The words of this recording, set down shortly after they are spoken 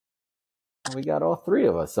We got all three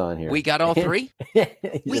of us on here. We got all three?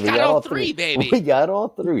 We got all three, baby. We got all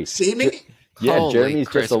three. See me? Yeah, Holy Jeremy's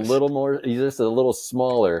Christmas. just a little more, he's just a little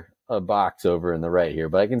smaller box over in the right here,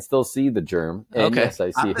 but I can still see the germ. And Okay. yes,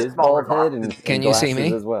 I see I'm the his smaller bald head box. and Can you see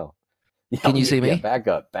glasses me? as well. Can you see me? Yeah, back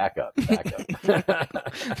up.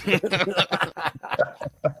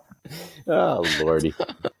 Oh, Lordy.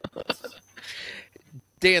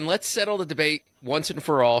 Dan, let's settle the debate once and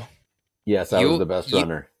for all. Yes, I was the best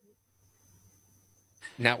runner.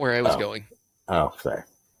 Not where I was going. Oh, sorry.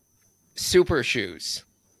 Super shoes.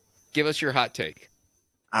 Give us your hot take.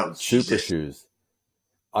 Oh, Super Jesus. shoes.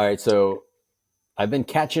 All right, so I've been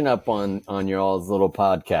catching up on your all's little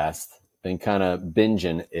podcast. Been kind of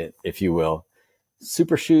binging it, if you will.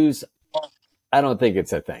 Super shoes, I don't think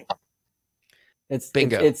it's a thing.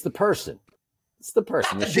 Bingo. It's the person. It's the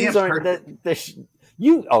person. The Damn shoes aren't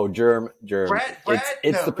Germ. Brad,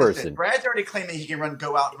 It's no, the person. Listen, Brad's already claiming he can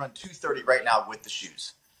go out and run 2:30 right now with the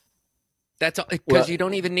shoes. That's because you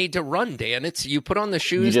don't even need to run, Dan. It's you put on the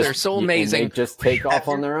shoes; they're so amazing. And they just take off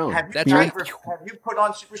on their own. Have That's you, right. have you put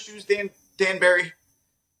on super shoes, Dan Barry?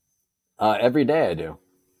 Every day I do.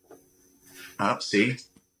 Oh, see.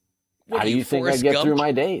 How do you think I get through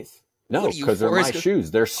my days? No, because they're my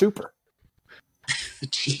shoes. They're super.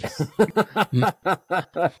 Jeez.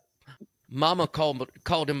 Mama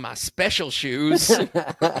called him my special shoes.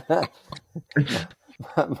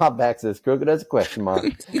 My back says crooked as a question mark.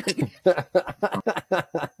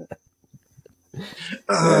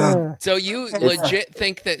 So you legit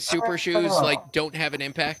think that super shoes don't have an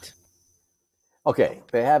impact? Okay,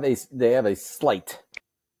 they have a slight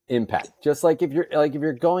impact. Just like if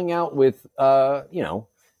you're going out with if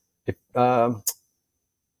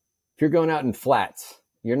you're going out in flats,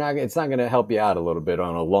 it's not going to help you out a little bit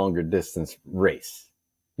on a longer distance race.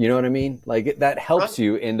 You know what I mean? Like that helps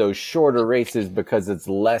you in those shorter races because it's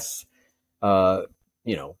less weight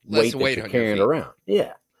that you're carrying around.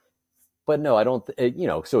 Yeah. But no, I don't,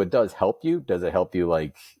 so it does help you. Does it help you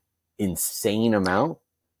like insane amount?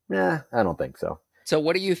 Nah, I don't think so. So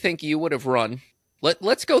what do you think you would have run?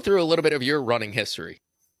 Let's go through a little bit of your running history.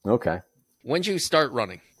 Okay. When'd you start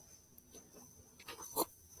running?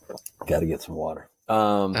 Got to get some water.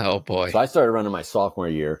 Oh boy. So I started running my sophomore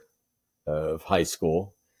year of high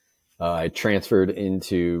school. I transferred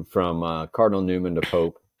from Cardinal Newman to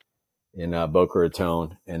Pope in Boca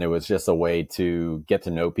Raton, and it was just a way to get to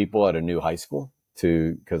know people at a new high school.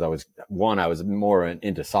 Because I was more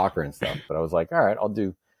into soccer and stuff, but I was like, all right, I'll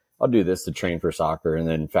do this to train for soccer, and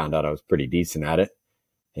then found out I was pretty decent at it,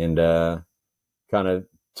 and kind of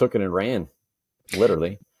took it and ran,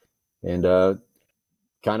 literally, and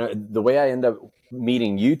kind of the way I ended up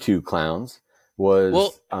meeting you two clowns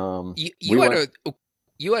was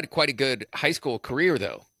you had quite a good high school career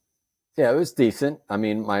though. Yeah, it was decent. I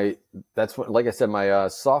mean, like I said, my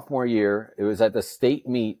sophomore year, it was at the state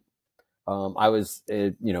meet. I was,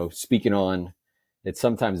 speaking on, it's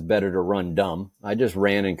sometimes better to run dumb. I just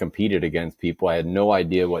ran and competed against people. I had no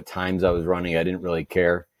idea what times I was running. I didn't really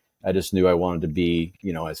care. I just knew I wanted to be,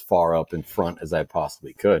 as far up in front as I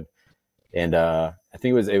possibly could. And I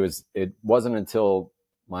think it wasn't until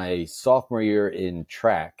my sophomore year in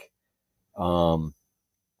track,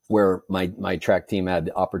 where my track team had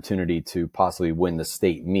the opportunity to possibly win the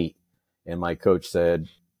state meet. And my coach said,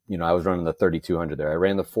 I was running the 3,200 there. I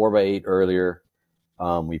ran the 4x8 earlier.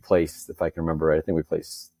 We placed, if I can remember right, I think we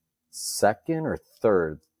placed second or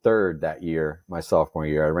third that year, my sophomore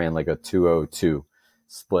year. I ran like a 2:02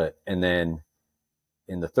 split. And then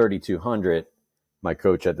in the 3,200, my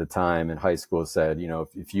coach at the time in high school said,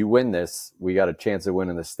 if you win this, we got a chance of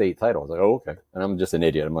winning the state title. I was like, oh, okay. And I'm just an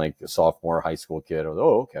idiot. I'm like a sophomore high school kid. I was,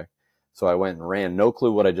 oh, okay. So I went and ran, no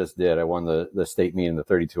clue what I just did. I won the state meet in the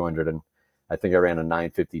 3,200, and I think I ran a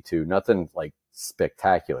 9:52. Nothing like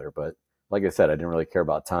spectacular, but like I said, I didn't really care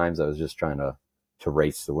about times. I was just trying to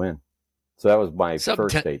race to win. So that was my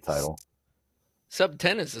first state title. Sub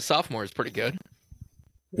 10 as a sophomore is pretty good.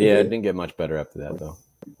 Yeah, it didn't get much better after that though.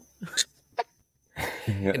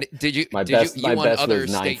 And you my best other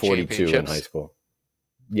was 9:42 in high school.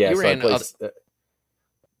 Yeah, so I placed,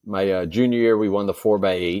 my junior year we won the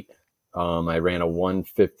 4x8. I ran a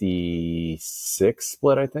 1:56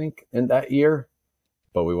 split, I think, in that year,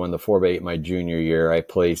 but we won the 4x8 my junior year. I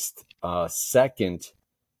placed second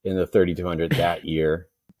in the 3,200 that year,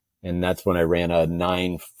 and that's when I ran a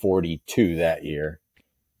 9:42 that year.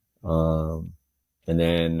 And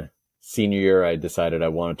then senior year, I decided I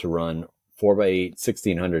wanted to run 4x8,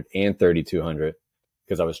 1,600, and 3,200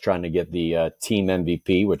 because I was trying to get the team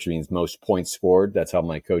MVP, which means most points scored. That's how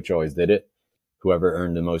my coach always did it. Whoever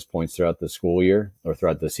earned the most points throughout the school year or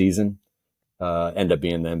throughout the season end up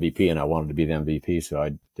being the MVP, and I wanted to be the MVP. So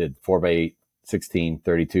I did 4x8, 16,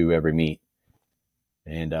 32 every meet.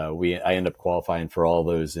 And I ended up qualifying for all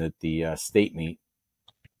those at the state meet.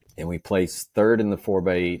 And we placed third in the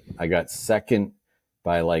 4x8. I got second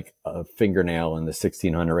by like a fingernail in the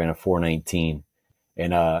 1600, ran a 419.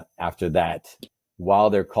 And after that, while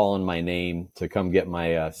they're calling my name to come get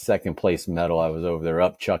my second place medal, I was over there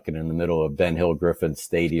up chucking in the middle of Ben Hill Griffin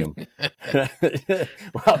Stadium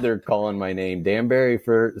while they're calling my name, Danbury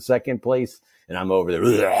for second place. And I'm over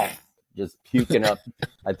there just puking up.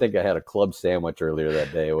 I think I had a club sandwich earlier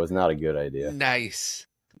that day. It was not a good idea. Nice.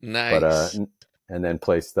 But, and then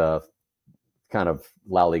placed kind of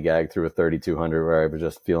lollygag through a 3200 where I was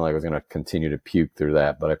just feeling like I was going to continue to puke through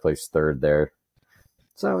that, but I placed third there.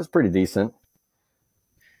 So it was pretty decent.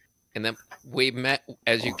 And then we met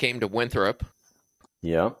as you came to Winthrop.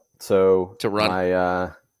 Yeah. So to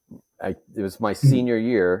run. It was my senior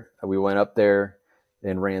year. We went up there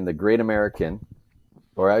and ran the Great American,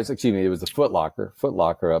 it was the Foot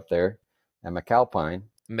Locker up there at McAlpine.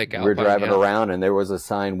 We were driving around and there was a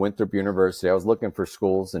sign, Winthrop University. I was looking for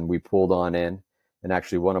schools and we pulled on in. And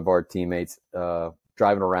actually one of our teammates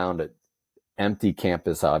driving around at empty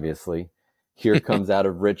campus, obviously. Here comes out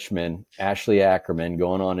of Richmond, Ashley Ackerman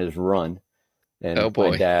going on his run. And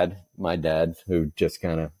my dad, who just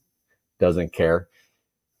kind of doesn't care,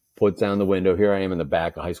 puts down the window. Here I am in the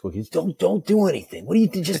back of high school. He's, don't do anything. What do you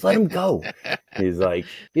do? Just let him go. He's like,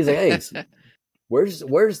 hey, where's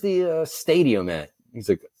the stadium at? He's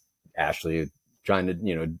like, Ashley, trying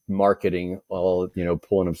to, marketing,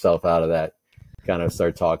 pulling himself out of that, kind of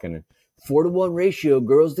start talking. 4-to-1 ratio,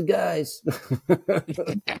 girls to guys.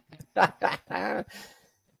 But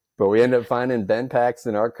we ended up finding Ben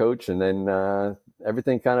Paxton, our coach, and then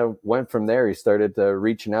everything kind of went from there. He started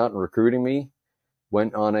reaching out and recruiting me.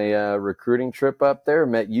 Went on a recruiting trip up there,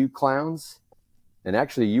 met you clowns. And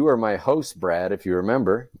actually, you were my host, Brad, if you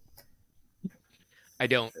remember. I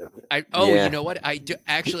don't. You know what? I do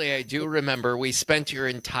remember. We spent your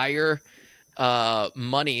entire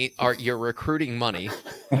money, your recruiting money,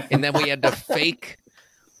 and then we had to fake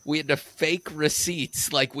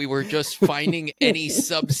receipts, like we were just finding any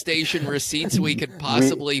substation receipts we could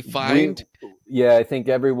possibly find. I think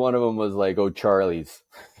every one of them was like, "Oh, Charlie's."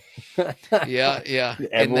 Yeah.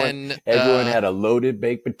 Everyone had a loaded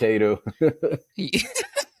baked potato.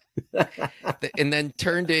 And then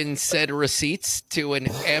turned in said receipts to an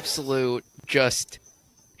absolute just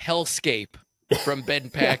hellscape from Ben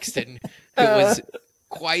Paxton, who was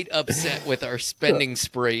quite upset with our spending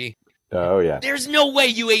spree. Oh, yeah. There's no way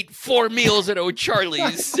you ate 4 meals at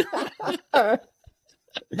O'Charlie's. Not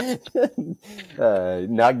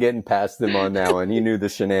getting past him on that one. He knew the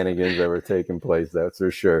shenanigans that were taking place, that's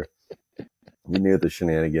for sure. He knew the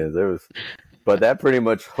shenanigans. But that pretty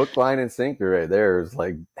much hook, line, and sinker right there. It was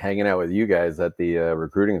like hanging out with you guys at the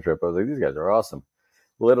recruiting trip. I was like, these guys are awesome.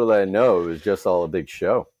 Little did I know it was just all a big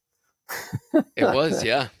show. It was,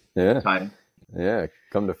 yeah. Yeah. Yeah.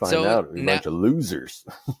 Come to find out, we're a bunch of losers.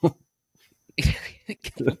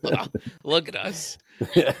 Look at us.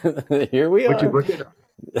 Here we are.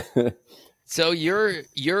 So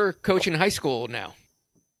you're coaching high school now.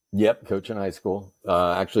 Yep, coaching high school.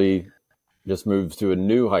 Actually, just moved to a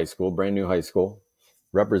new high school, brand new high school,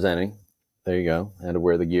 representing. There you go. Had to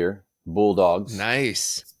wear the gear. Bulldogs.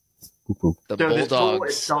 Nice. The school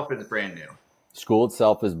itself is brand new. School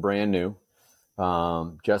itself is brand new.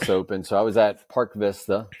 Just opened. So I was at Park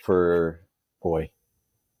Vista for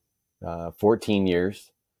 14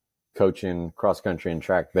 years, coaching cross country and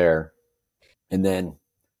track there. And then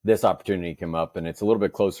this opportunity came up, and it's a little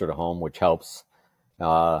bit closer to home, which helps.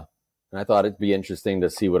 And I thought it'd be interesting to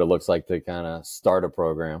see what it looks like to kind of start a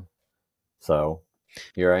program. So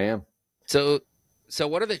here I am. So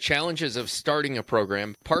what are the challenges of starting a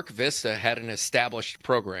program? Park Vista had an established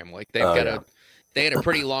program. Like they had a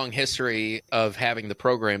pretty long history of having the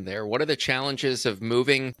program there. What are the challenges of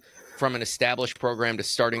moving from an established program to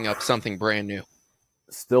starting up something brand new?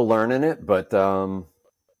 Still learning it, but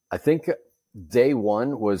I think day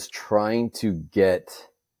one was trying to get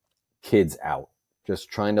kids out, just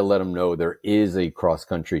trying to let them know there is a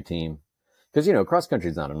cross-country team. Because, cross-country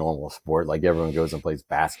is not a normal sport. Like everyone goes and plays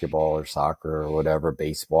basketball or soccer or whatever,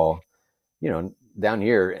 baseball. Down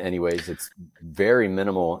here, anyways, it's very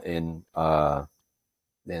minimal in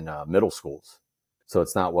middle schools. So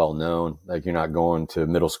it's not well known. Like you're not going to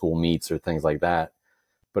middle school meets or things like that.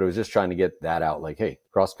 But it was just trying to get that out. Like, hey,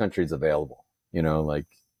 cross country is available.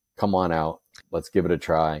 Come on out. Let's give it a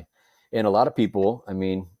try. And a lot of people, I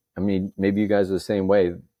mean, maybe you guys are the same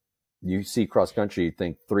way. You see cross country, you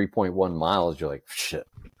think 3.1 miles. You're like, shit,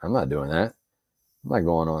 I'm not doing that. I'm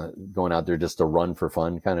not going out there just to run for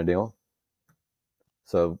fun kind of deal.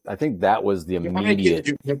 So I think that was the immediate.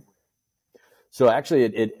 So actually,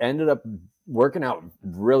 it ended up working out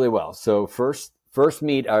really well. So first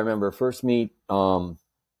meet, I remember first meet. So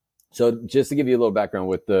just to give you a little background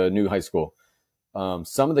with the new high school,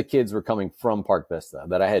 some of the kids were coming from Park Vista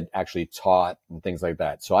that I had actually taught and things like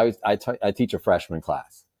that. So I teach a freshman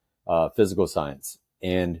class, physical science,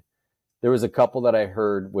 and there was a couple that I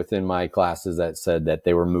heard within my classes that said that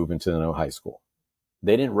they were moving to the new high school.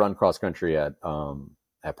 They didn't run cross country at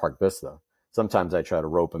Park Vista. Sometimes I try to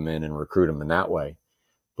rope them in and recruit them in that way.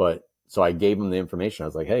 But so I gave them the information. I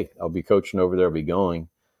was like, hey, I'll be coaching over there. I'll be going.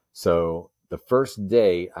 So the first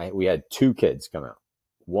day we had 2 kids come out.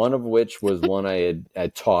 One of which was one I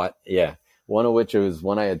had taught. Yeah. One of which was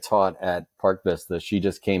one I had taught at Park Vista. She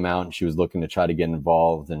just came out and she was looking to try to get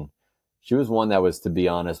involved. And she was one that was, to be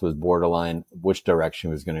honest, was borderline which direction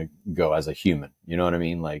was going to go as a human. You know what I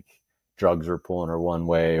mean? Like drugs were pulling her one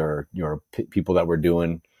way, or, you know, people that were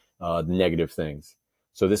doing negative things.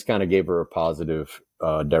 So this kind of gave her a positive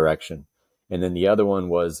direction. And then the other one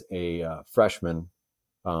was a freshman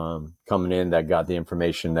coming in that got the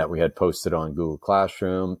information that we had posted on Google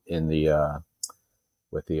Classroom in the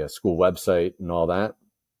with the school website and all that.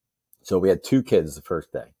 So we had 2 kids the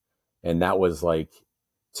first day. And that was like,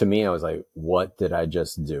 to me, I was like, what did I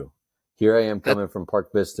just do? Here I am coming from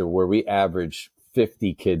Park Vista where we average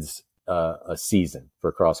 50 kids a season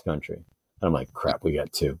for cross country. And I'm like, crap, we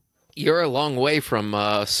got 2. You're a long way from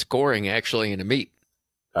scoring actually in a meet.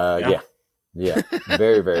 Yeah.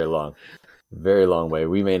 Very, very long. Very long way.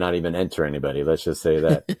 We may not even enter anybody. Let's just say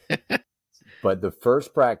that. But the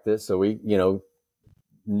first practice, so we, you know,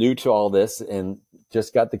 new to all this and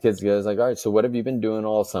just got the kids together. I was like, all right, so what have you been doing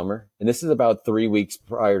all summer? And this is about 3 weeks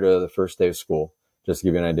prior to the first day of school, just to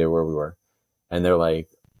give you an idea where we were. And they're like,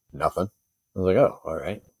 nothing. I was like, oh, all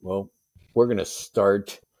right. Well, we're going to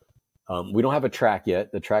start. We don't have a track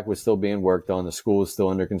yet. The track was still being worked on. The school is still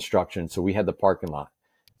under construction. So we had the parking lot.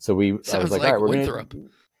 So I was like, all right, we're going to.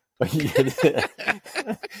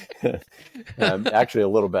 Actually a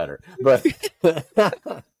little better, but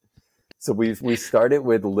so we started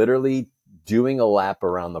with literally doing a lap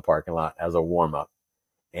around the parking lot as a warm-up,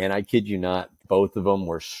 and I kid you not, both of them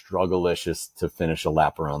were strugglicious to finish a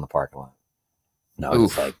lap around the parking lot. And I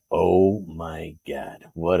was like, oh my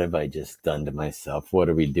God, what have I just done to myself? What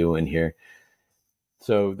are we doing here?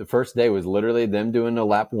 So the first day was literally them doing a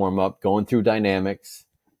lap warm-up, going through dynamics,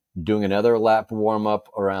 doing another lap warm up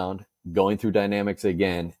around, going through dynamics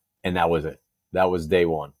again, and that was it. That was day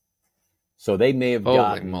 1. So they may have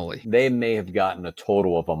gotten a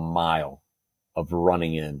total of a mile of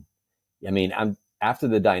running in. I mean, after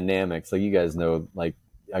the dynamics, like you guys know, like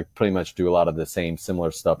I pretty much do a lot of the same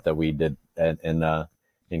similar stuff that we did in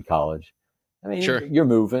college. I mean, sure. you're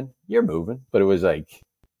moving, but it was like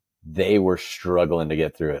they were struggling to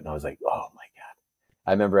get through it, and I was like, oh my.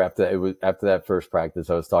 I remember after that first practice,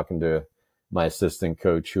 I was talking to my assistant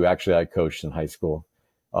coach, who actually I coached in high school,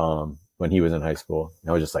 when he was in high school. And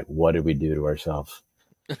I was just like, what did we do to ourselves?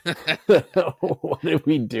 What did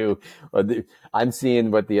we do? I'm seeing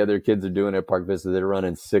what the other kids are doing at Park Vista. They're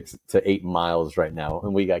running 6 to 8 miles right now.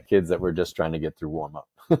 And we got kids that were just trying to get through warm up.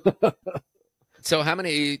 So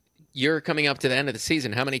you're coming up to the end of the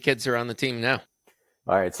season. How many kids are on the team now?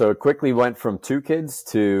 All right, so it quickly went from 2 kids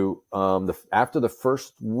to after the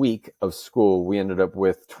first week of school, we ended up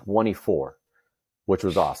with 24, which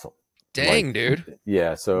was awesome. Dang, dude.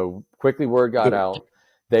 Yeah, so quickly word got out.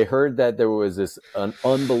 They heard that there was an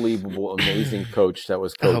unbelievable, amazing coach that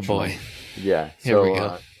was coaching. Oh, boy. Them. Yeah. So, here we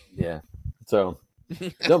go. Yeah. So,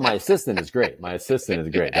 no, my assistant is great.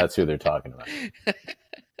 That's who they're talking about.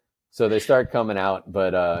 So they start coming out,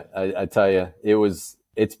 but I tell you,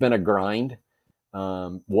 it's been a grind.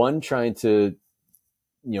 One, trying to,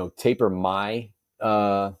 taper my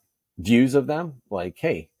views of them. Like,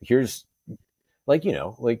 hey, here's, like,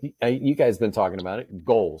 you guys been talking about it.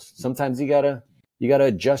 Goals. Sometimes you gotta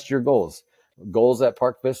adjust your goals. Goals at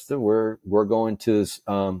Park Vista. We're going to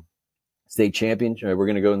state championship. We're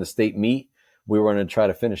going to go in the state meet. We were going to try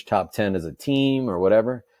to finish top 10 as a team or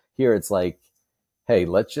whatever. Here it's like, hey,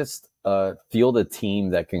 let's just field a team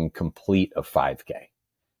that can complete a 5K.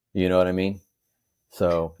 You know what I mean?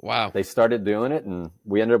 So wow, they started doing it, and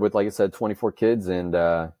we ended up with, like I said, 24 kids. And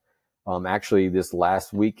actually, this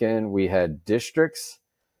last weekend we had districts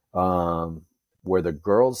where the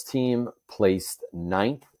girls team placed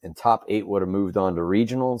 9th, and top 8 would have moved on to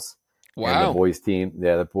regionals. Wow. And the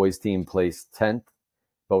boys team placed 10th.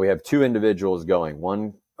 But we have 2 individuals going,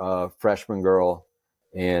 one freshman girl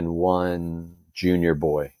and one junior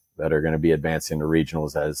boy that are going to be advancing to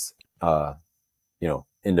regionals as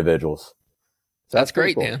individuals. So That's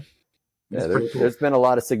pretty great, cool. man. Yeah, there's been a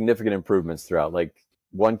lot of significant improvements throughout. Like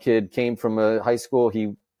one kid came from a high school.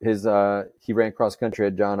 He ran cross country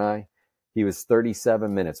at John I. He was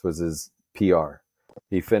 37 minutes was his PR.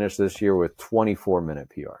 He finished this year with 24-minute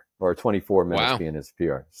PR, or 24 minutes being his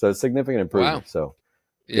PR. So significant improvement. Wow. So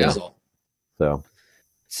yeah.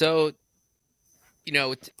 So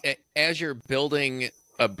as you're building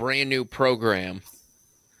a brand new program,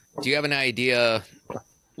 do you have an idea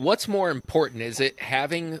what's more important? Is it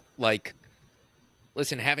having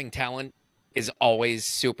having talent is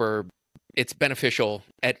always it's beneficial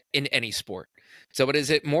in any sport. So, but is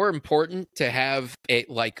it more important to have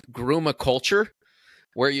groom a culture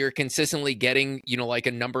where you're consistently getting,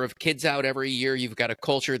 a number of kids out every year? You've got a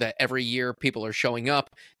culture that every year people are showing up,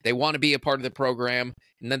 they want to be a part of the program,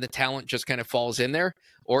 and then the talent just kind of falls in there,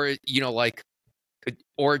 or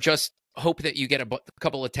or just hope that you get a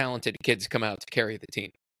couple of talented kids come out to carry the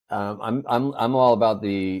team. I'm all about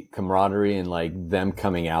the camaraderie and like them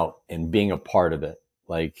coming out and being a part of it.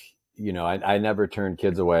 Like, I never turn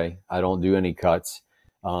kids away. I don't do any cuts.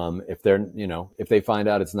 If if they find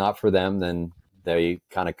out it's not for them, then they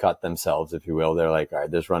kind of cut themselves, if you will. They're like, all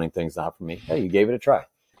right, this running thing's not for me. Hey, you gave it a try.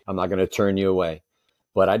 I'm not going to turn you away.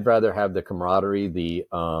 But I'd rather have the camaraderie,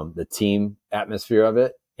 the team atmosphere of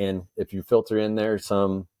it. And if you filter in there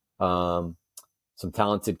some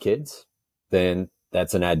talented kids, then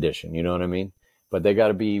that's an addition. You know what I mean? But they got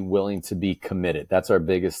to be willing to be committed. That's our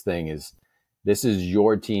biggest thing is this is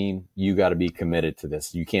your team. You got to be committed to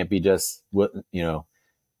this. You can't be just, all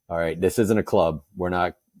right, this isn't a club. We're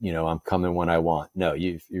not, I'm coming when I want. No,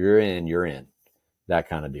 you're in, you're in. That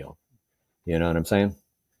kind of deal. You know what I'm saying?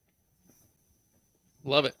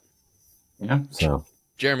 Love it. Yeah. So,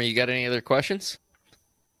 Jeremy, you got any other questions?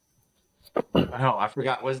 Oh, I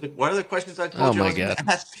forgot. What are the questions I told you I was going to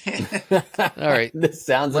ask? All right. This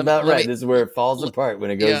sounds about right. This is where it falls apart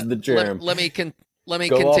when it goes to the germ. Let me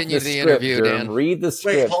continue the interview, germ. Dan. Read the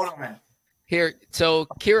script. Wait, hold on, man. Here, so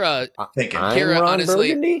Kira, Ron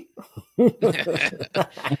honestly,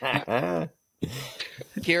 Briggity.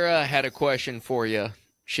 Kira had a question for you.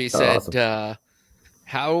 She said, awesome.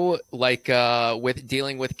 How, with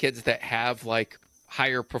dealing with kids that have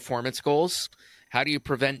higher performance goals, how do you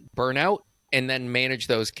prevent burnout and then manage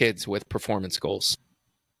those kids with performance goals?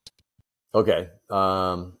 Okay.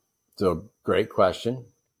 So great question,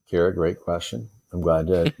 Kira. Great question. I'm glad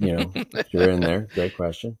that, you're in there. Great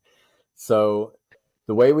question. So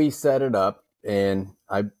the way we set it up, and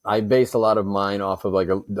I base a lot of mine off of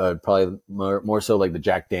probably more so like the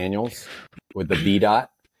Jack Daniels with the B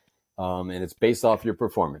dot. And it's based off your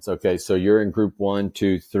performance. Okay. So you're in group 1,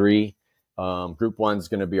 2, 3. Group 1 is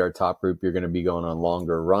going to be our top group. You're going to be going on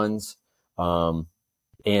longer runs.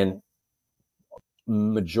 And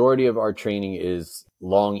majority of our training is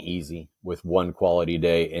long, easy with one quality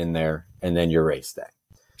day in there and then your race day.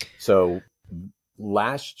 So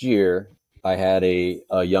last year I had a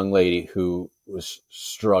young lady who was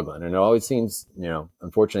struggling, and it always seems,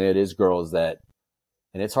 unfortunately it is girls and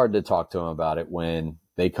it's hard to talk to them about it when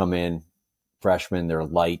they come in freshmen, they're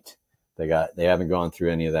light. They haven't gone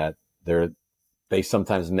through any of that. They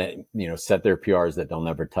sometimes set their PRs that they'll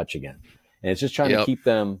never touch again. And it's just trying to keep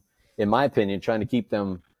them, in my opinion, trying to keep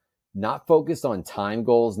them not focused on time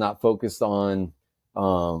goals, not focused on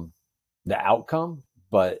the outcome,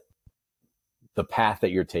 but the path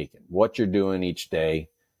that you're taking, what you're doing each day.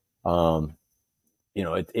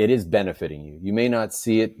 It is benefiting you. You may not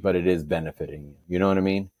see it, but it is benefiting you. You know what I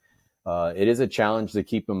mean? It is a challenge to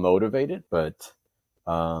keep them motivated, but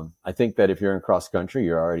I think that if you're in cross country,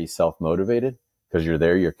 you're already self-motivated because you're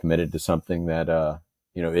there, you're committed to something that,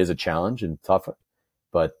 is a challenge and tough,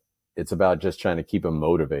 but it's about just trying to keep them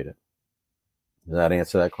motivated. Does that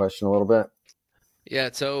answer that question a little bit? Yeah.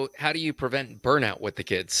 So how do you prevent burnout with the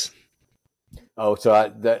kids? Oh, so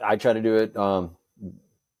I try to do it.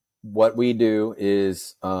 What we do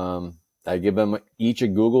is I give them each a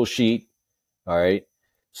Google sheet. All right.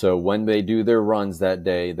 So when they do their runs that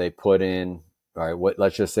day, they put in, all right,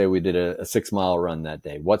 let's just say we did a 6-mile run that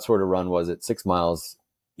day. What sort of run was it? 6 miles,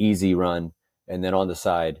 easy run. And then on the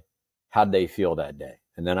side, how'd they feel that day?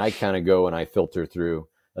 And then I kind of go and I filter through,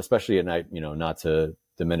 especially at night, not to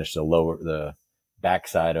diminish the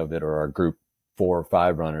backside of it or our group 4 or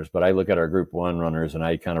 5 runners, but I look at our group 1 runners and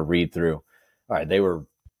I kind of read through, all right,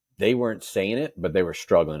 they weren't saying it, but they were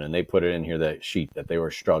struggling, and they put it in here, that sheet that they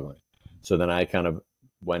were struggling. So then I kind of,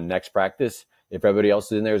 when next practice, if everybody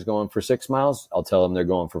else in there is going for 6 miles, I'll tell them they're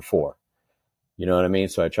going for 4. You know what I mean?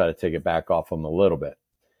 So I try to take it back off them a little bit.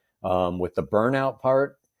 With the burnout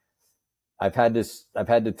part, I've had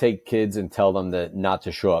to take kids and tell them that not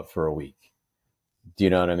to show up for a week. Do you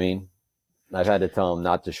know what I mean? I've had to tell them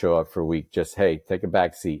not to show up for a week. Just, hey, take a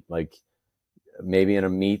back seat. Like maybe in a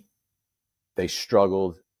meet, they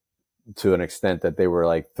struggled to an extent that they were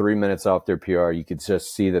like 3 minutes off their PR. You could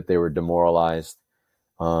just see that they were demoralized.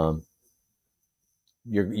 Um,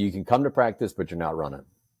 you can come to practice, but you're not running.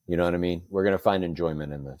 You know what I mean? We're going to find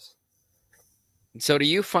enjoyment in this. So do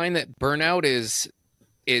you find that burnout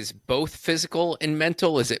is both physical and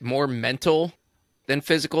mental? Is it more mental than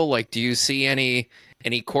physical? Like, do you see any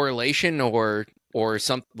correlation or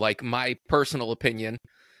some, like my personal opinion?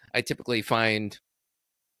 I typically find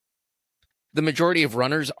the majority of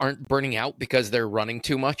runners aren't burning out because they're running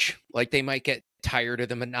too much. Like they might get tired of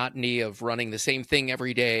the monotony of running the same thing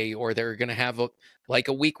every day, or they're going to have a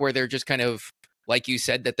week where they're just kind of, like you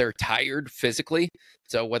said, that they're tired physically.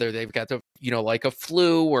 So whether they've got like a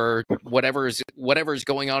flu or whatever's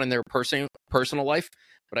going on in their personal life.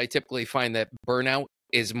 But I typically find that burnout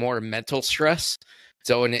is more mental stress.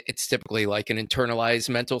 So, and it's typically like an internalized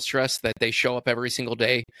mental stress that they show up every single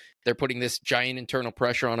day. They're putting this giant internal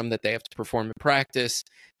pressure on them that they have to perform in practice.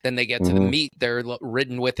 Then they get to the meet, they're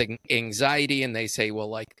ridden with anxiety, and they say, well,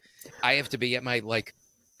 like, I have to be at my, like,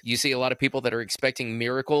 you see a lot of people that are expecting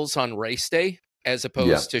miracles on race day as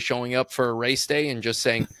opposed to showing up for a race day and just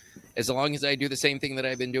saying, as long as I do the same thing that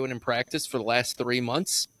I've been doing in practice for the last 3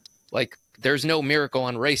 months, like, there's no miracle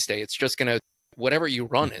on race day. It's just going to, whatever you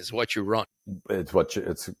run is what you run. It's what's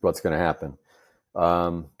going to happen.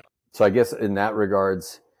 So I guess in that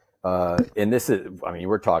regards, and this is, I mean,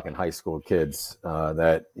 we're talking high school kids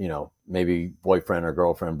that, you know, maybe boyfriend or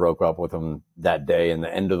girlfriend broke up with them that day, and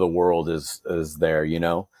the end of the world is there, you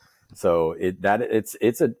know. So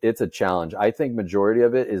it's a challenge. I think majority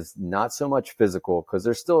of it is not so much physical because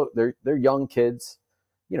they're young kids.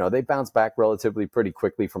 You know, they bounce back relatively pretty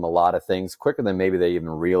quickly from a lot of things, quicker than maybe they even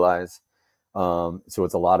realize. So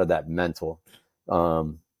it's a lot of that mental.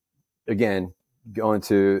 Again, going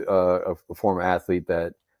to a former athlete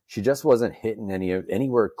that she just wasn't hitting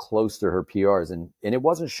anywhere close to her PRs, and it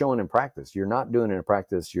wasn't showing in practice. You're not doing it in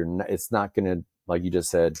practice. It's not going to, like you just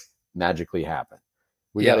said, magically happen.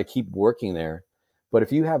 We got to keep working there. But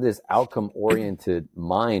if you have this outcome oriented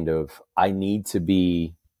mind of, I need to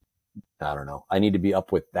be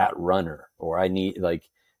up with that runner, or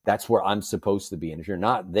that's where I'm supposed to be. And if you're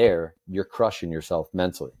not there, you're crushing yourself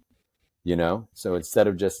mentally, you know? So instead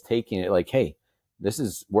of just taking it like, hey,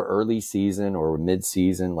 we're early season or mid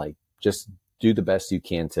season, like just do the best you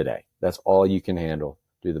can today. That's all you can handle.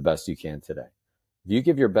 Do the best you can today. If you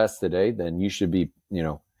give your best today, then you should be, you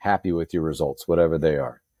know, happy with your results, whatever they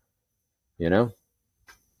are, you know?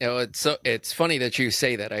 You know, it's funny that you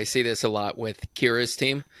say that. I see this a lot with Kira's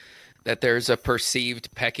team, that there's a perceived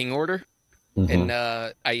pecking order. Mm-hmm. And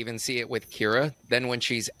I even see it with Kira. Then when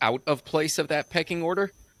she's out of place of that pecking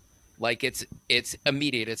order, like it's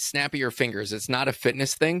immediate. It's snap of your fingers. It's not a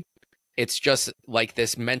fitness thing. It's just like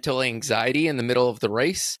this mental anxiety in the middle of the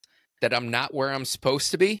race that I'm not where I'm supposed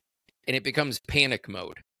to be. And it becomes panic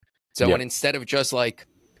mode. So when instead of just like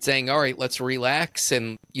saying, all right, let's relax.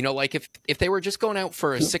 And, you know, like if they were just going out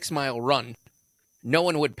for a 6-mile run, no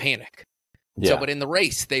one would panic. So, but in the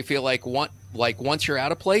race, they feel like once you're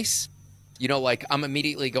out of place, you know, like I'm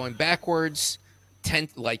immediately going backwards.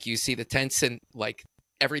 Like you see the tense and like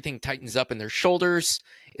everything tightens up in their shoulders.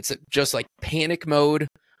 It's just like panic mode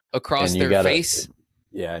across their face.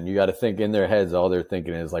 Yeah, and you got to think in their heads, all they're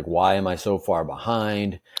thinking is like, why am I so far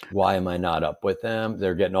behind? Why am I not up with them?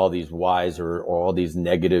 They're getting all these whys or all these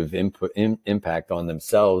negative impact on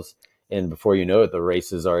themselves. And before you know it, the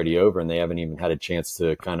race is already over and they haven't even had a chance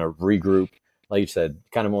to kind of regroup. Like you said,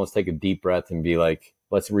 kind of almost take a deep breath and be like,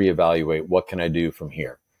 let's reevaluate. What can I do from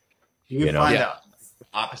here? Do you find that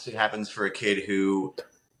opposite happens for a kid who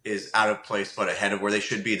is out of place but ahead of where they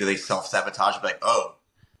should be? Do they self-sabotage? Like, oh,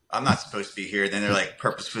 I'm not supposed to be here. Then they're like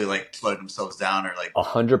purposefully like slowing themselves down, or like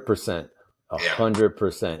 100%,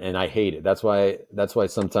 100%. And I hate it. That's why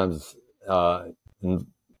sometimes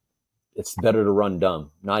it's better to run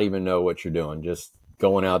dumb, not even know what you're doing, just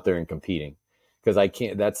going out there and competing. Because I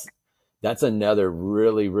can't. That's another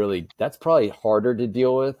really that's probably harder to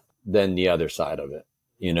deal with than the other side of it.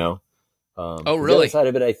 You know. Oh, really? The other side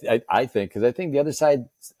of it, I think, because I think the other side,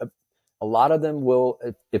 a lot of them will.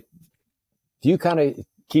 If you kind of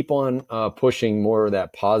keep on pushing more of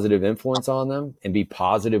that positive influence on them and be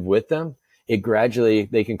positive with them, it gradually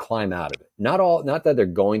they can climb out of it. Not that they're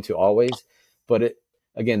going to always, but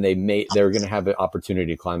they're going to have an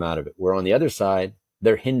opportunity to climb out of it. Where on the other side,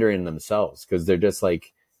 they're hindering themselves because they're just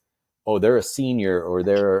like, oh, they're a senior or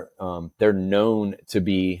they're known to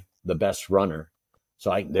be the best runner, so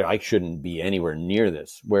I shouldn't be anywhere near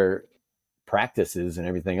this. Where practices and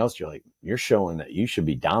everything else, you're showing that you should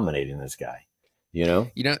be dominating this guy, you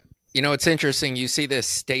know? It's interesting. You see this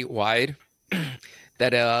statewide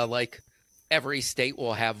that like every state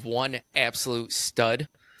will have one absolute stud.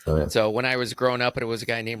 Oh, yeah. So when I was growing up, it was a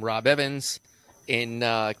guy named Rob Evans. In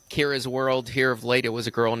Kira's world here of late, it was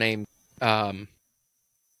a girl named, oh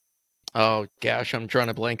gosh, I'm drawing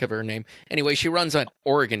a blank of her name. Anyway, she runs on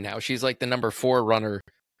Oregon now. She's like the number 4 runner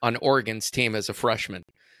on Oregon's team as a freshman.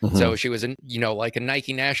 Mm-hmm. So she was, like a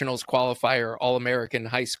Nike Nationals qualifier, All-American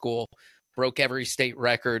high school, broke every state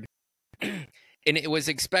record. And it was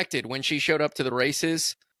expected when she showed up to the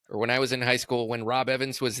races, or when I was in high school, when Rob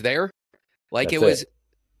Evans was there, like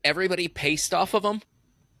everybody paced off of him.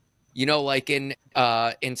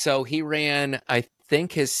 And so he ran, I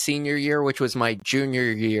think his senior year, which was my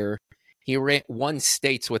junior year, he won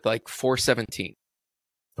states with like 4:17.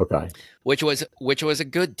 Okay. Which was a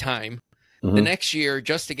good time. Mm-hmm. The next year,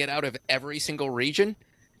 just to get out of every single region,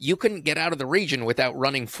 you couldn't get out of the region without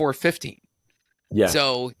running 4:15. Yeah.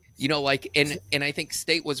 So, and I think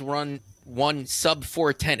state was one sub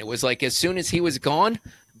 4:10. It was like as soon as he was gone,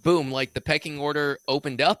 boom, like the pecking order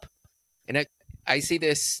opened up. And I see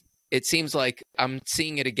this. It seems like I'm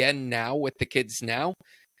seeing it again now with the kids now,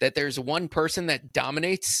 that there's one person that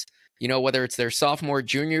dominates, whether it's their sophomore,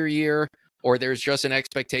 junior year, or there's just an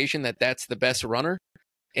expectation that that's the best runner.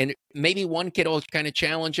 And maybe one kid will kind of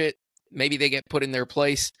challenge it. Maybe they get put in their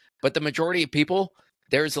place. But the majority of people,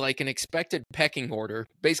 there's like an expected pecking order,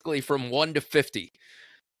 basically from 1 to 50.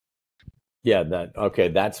 Yeah,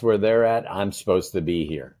 that's where they're at. I'm supposed to be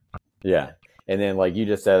here. Yeah. And then like you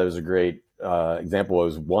just said, it was a great example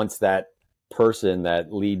was once that person,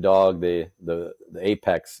 that lead dog, the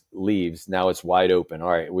apex leaves, now it's wide open. All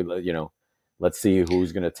right, let's see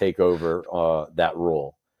who's going to take over that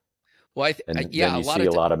role. Well, then you see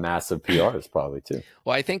a lot of massive PRs probably too.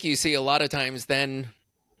 Well, I think you see a lot of times then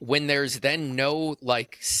when there's then no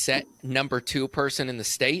like set number 2 person in the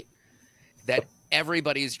state, that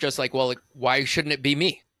everybody's just like, well, why shouldn't it be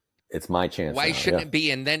me? It's my chance. Why shouldn't it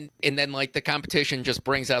be? And then like the competition just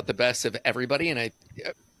brings out the best of everybody. And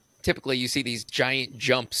typically you see these giant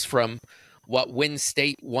jumps from what wins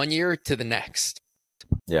state one year to the next.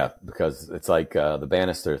 Yeah, because it's like the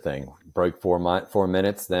Bannister thing. Break 4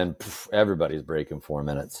 minutes, then everybody's breaking 4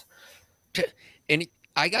 minutes. And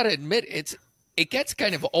I got to admit, it gets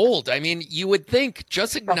kind of old. I mean, you would think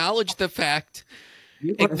just acknowledge the fact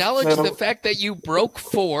that you broke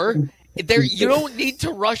 4. You don't need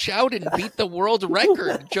to rush out and beat the world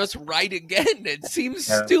record. Just write again. It seems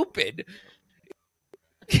stupid.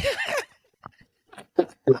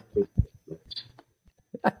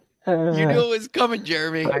 You knew it was coming,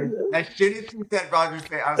 Jeremy. As soon as he said Roger's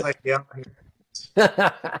face, I was like, "Yep."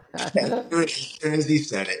 As soon as he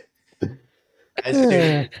said it,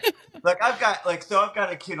 look, I've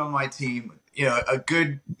got a kid on my team. A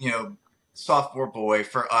good sophomore boy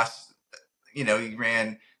for us. He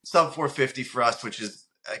ran sub 450 for us, which is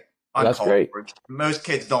uncalled for. Most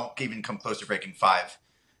kids don't even come close to breaking 5.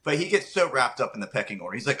 But he gets so wrapped up in the pecking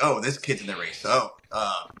order. He's like, oh, this kid's in the race.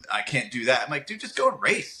 I can't do that. I'm like, dude, just go and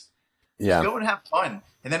race. Yeah. Just go and have fun.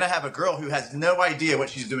 And then I have a girl who has no idea what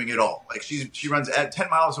she's doing at all. Like she runs at 10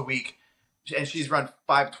 miles a week, and she's run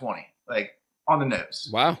 5:20, like on the nose.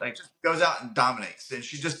 Wow. Like just goes out and dominates. And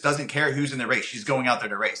she just doesn't care who's in the race. She's going out there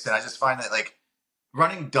to race. And I just find that like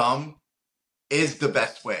running dumb is the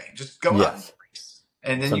best way. Just go out and race.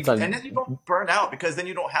 And then you don't burn out because then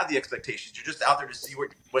you don't have the expectations. You're just out there to see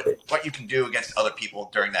what you can do against other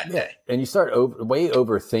people during that day. And you start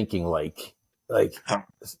overthinking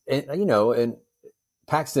and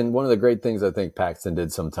Paxton, one of the great things I think Paxton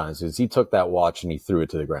did sometimes is he took that watch and he threw it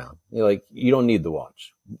to the ground. You don't need the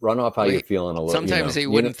watch. Run off how you're feeling a little. Sometimes he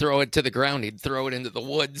wouldn't throw it to the ground. He'd throw it into the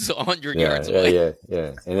woods 100 yards away.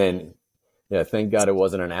 Yeah. And then, thank God it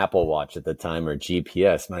wasn't an Apple Watch at the time or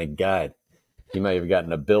GPS. My God, he might have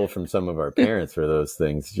gotten a bill from some of our parents for those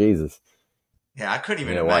things. Jesus. Yeah, I couldn't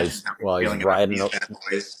even imagine while he's riding.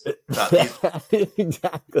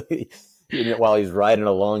 Exactly. While he's riding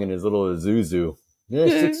along in his little Isuzu. Yeah,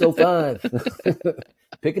 605.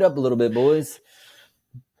 Pick it up a little bit, boys.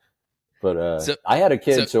 But I had a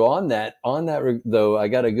kid. So on that though, I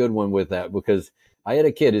got a good one with that because I had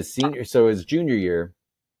a kid his junior year.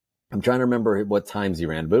 I'm trying to remember what times he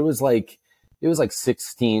ran, but it was like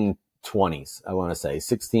 1620s. I want to say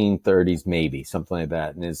 1630s, maybe something like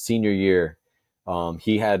that. And his senior year,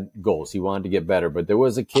 he had goals. He wanted to get better, but there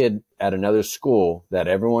was a kid at another school that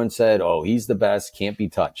everyone said, "Oh, he's the best, can't be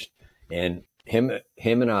touched." And him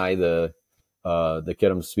and I, the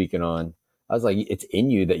kid I'm speaking on, I was like, it's in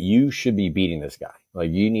you that you should be beating this guy.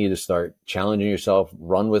 Like you need to start challenging yourself,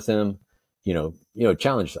 run with him.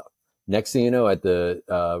 challenge stuff. Next thing you know, at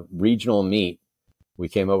the regional meet, we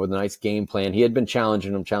came up with a nice game plan. He had been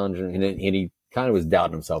challenging him, and he kind of was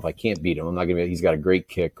doubting himself. I can't beat him. I'm not going to. He's got a great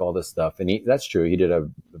kick, all this stuff, and that's true. He did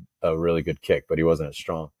a really good kick, but he wasn't as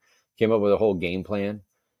strong. Came up with a whole game plan.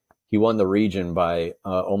 He won the region by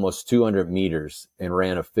almost 200 meters and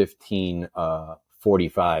ran a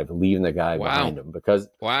 15:45, leaving the guy behind him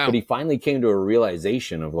But he finally came to a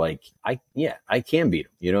realization of like, I can beat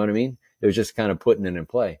him. You know what I mean? It was just kind of putting it in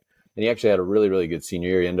play. And he actually had a really, really good senior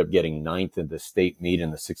year. He ended up getting 9th in the state meet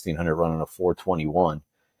in the 1600, running a 4:21.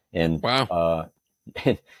 And,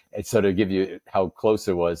 and so to give you how close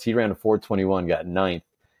it was, he ran a 4:21, got 9th,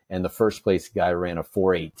 and the first place guy ran a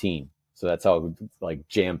 4:18. So that's how like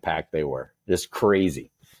jam packed they were. Just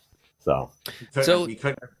crazy. So you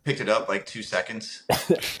couldn't have picked it up like 2 seconds.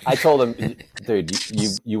 I told him, dude,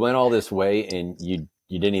 you went all this way and you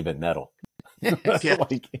didn't even medal. Yeah.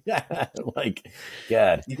 like,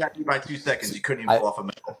 God. You got me by 2 seconds. You couldn't even pull off a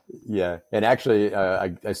medal. Yeah. And actually,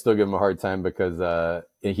 I still give him a hard time because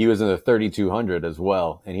he was in the 3200 as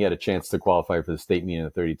well. And he had a chance to qualify for the state meet in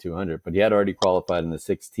the 3200. But he had already qualified in the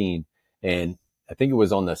 16. And I think it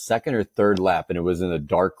was on the second or third lap. And it was in the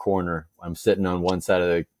dark corner. I'm sitting on one side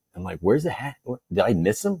of I'm like, where's the hat? Did I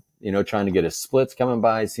miss him? Trying to get his splits coming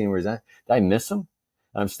by, seeing where's that. Did I miss him?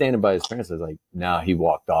 I'm standing by his parents. I was like, no, he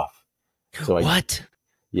walked off. So what?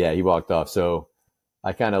 Yeah, he walked off. So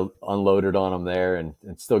I kind of unloaded on him there and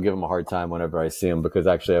still give him a hard time whenever I see him, because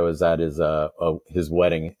actually I was at his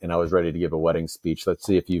wedding and I was ready to give a wedding speech. Let's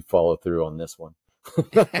see if you follow through on this one.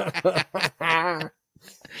 But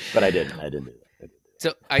I didn't do that.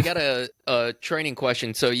 So I got a training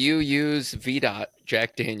question. So you use VDOT,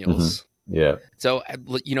 Jack Daniels. Mm-hmm. Yeah. So,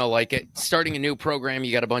 like starting a new program,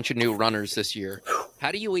 you got a bunch of new runners this year.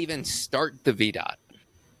 How do you even start the VDOT?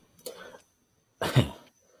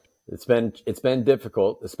 It's been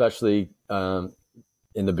difficult, especially in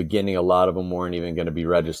the beginning. A lot of them weren't even going to be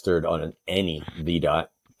registered on any VDOT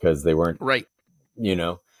because they weren't right.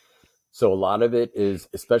 So a lot of it is,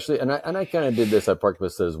 especially, and I kind of did this at Park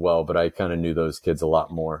Vista as well, but I kind of knew those kids a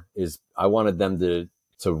lot more. Is I wanted them to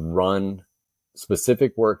run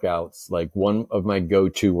specific workouts. Like one of my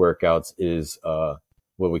go-to workouts is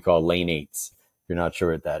what we call lane 8s. You're not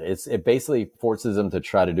sure what that is. It basically forces them to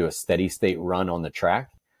try to do a steady state run on the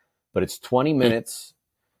track, but it's 20 minutes.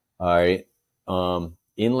 All right.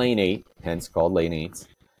 In lane 8, hence called lane 8s.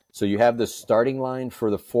 So you have the starting line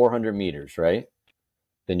for the 400 meters, right?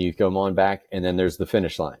 Then you come on back and then there's the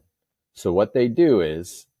finish line. So what they do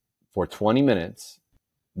is for 20 minutes,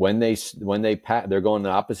 when they pass, they're going the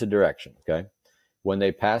opposite direction. Okay. When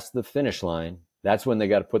they pass the finish line, that's when they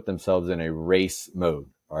got to put themselves in a race mode.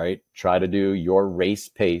 All right. Try to do your race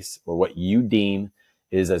pace, or what you deem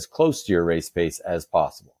is as close to your race pace as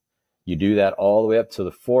possible. You do that all the way up to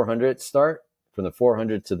the 400 start. From the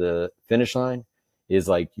 400 to the finish line is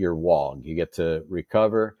like your wall. You get to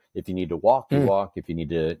recover. If you need to walk, you walk. If you need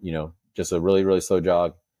to, just a really, really slow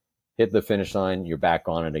jog, hit the finish line, you're back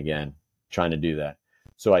on it again, trying to do that.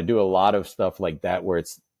 So I do a lot of stuff like that where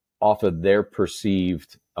it's off of their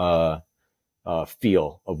perceived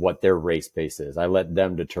feel of what their race pace is. I let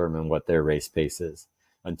them determine what their race pace is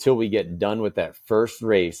until we get done with that first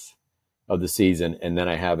race of the season. And then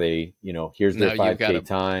I have here's their 5K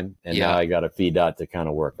time. And now I got a VDOT to kind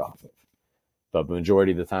of work off of. But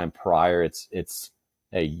majority of the time prior, it's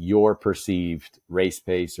your perceived race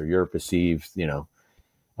pace or your perceived,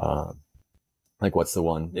 like what's the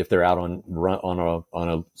one, if they're out on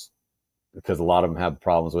a, because a lot of them have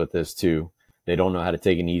problems with this too. They don't know how to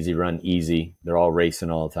take an easy run easy. They're all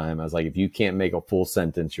racing all the time. I was like, if you can't make a full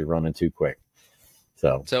sentence, you're running too quick.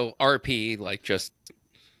 So RP, like just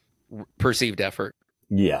perceived effort.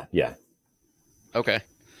 Yeah. Okay.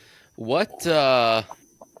 What,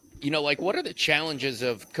 what are the challenges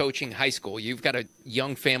of coaching high school? You've got a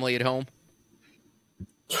young family at home.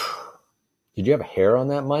 Did you have hair on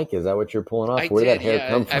that, Mike? Is that what you're pulling off? Where did that hair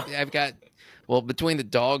come from? I've got, between the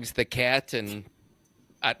dogs, the cat, and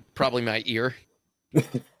probably my ear.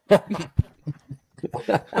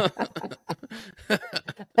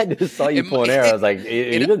 I just saw you pulling hair. I was like,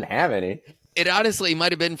 he doesn't have any. It honestly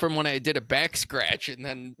might have been from when I did a back scratch and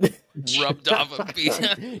then rubbed off a piece.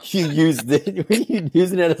 You used it. Were you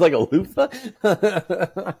using it as like a loofah?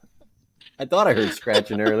 I thought I heard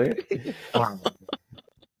scratching earlier.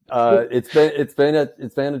 It's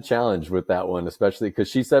been a challenge with that one, especially because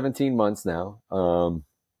she's 17 months now.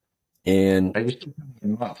 And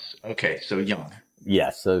okay, so young.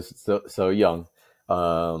 Yes, so young.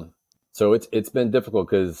 So it's been difficult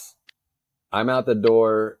because I'm out the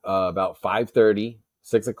door about 5:30,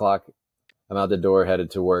 6 o'clock. I'm out the door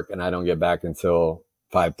headed to work, and I don't get back until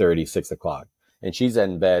 5:30, 6 o'clock. And she's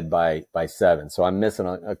in bed by 7. So I'm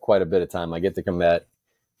missing quite a bit of time. I get to come back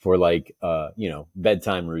for like,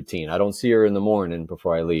 bedtime routine. I don't see her in the morning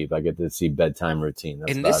before I leave. I get to see bedtime routine.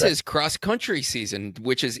 That's and this is cross country season,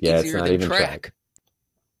 which is easier than track.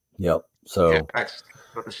 Yep. So track's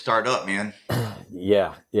about to start up, man.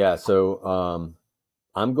 Yeah. So,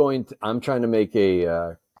 I'm trying to make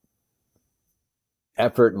a,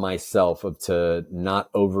 effort myself to not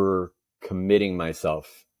over committing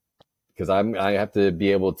myself, because I have to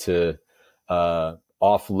be able to,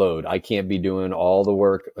 offload. I can't be doing all the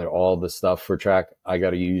work and all the stuff for track. I got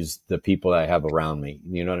to use the people that I have around me.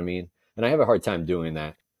 You know what I mean? And I have a hard time doing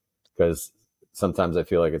that because sometimes I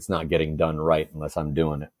feel like it's not getting done right unless I'm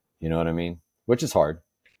doing it. You know what I mean? Which is hard,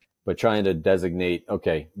 but trying to designate,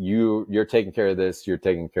 okay, you're taking care of this, you're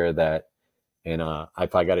taking care of that. And,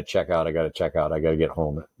 if I got to check out, I got to check out. I got to get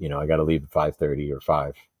home. I got to leave at 5:30 or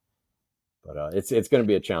 5. But, it's going to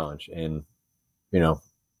be a challenge. And,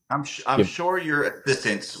 I'm sure your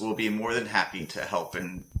assistants will be more than happy to help,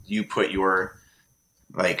 and you put your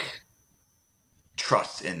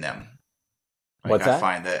trust in them. What's that? I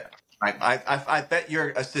find that I bet your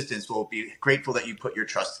assistants will be grateful that you put your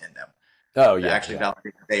trust in them. Oh yeah, actually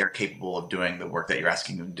validate that they are capable of doing the work that you're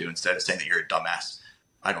asking them to do, instead of saying that you're a dumbass.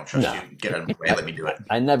 I don't trust you. Get out of my way. Let me do it.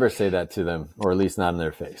 I never say that to them, or at least not in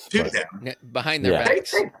their face. To them, behind their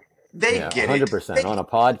backs. They get 100%. it. On a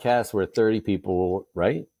podcast where 30 people,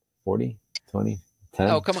 right? 40, 20, 10?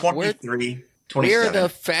 Oh, come on. 23, we're the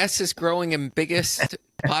fastest growing and biggest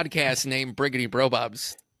podcast named Briggity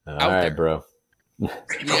Brobobs out right, there. Bro.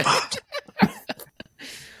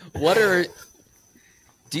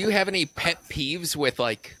 Do you have any pet peeves with, do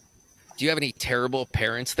you have any terrible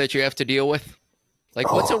parents that you have to deal with?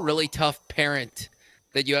 What's a really tough parent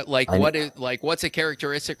that you what's a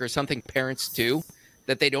characteristic or something parents do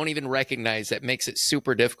that they don't even recognize that makes it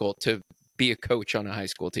super difficult to be a coach on a high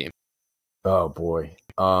school team? Oh boy.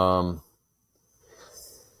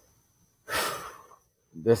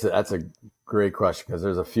 That's a great question, because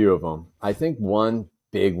there's a few of them. I think one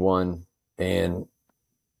big one, and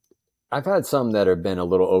I've had some that have been a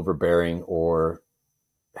little overbearing, or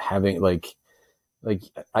having like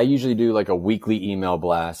I usually do a weekly email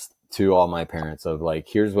blast to all my parents of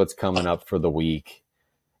here's what's coming up for the week.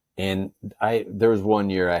 And there was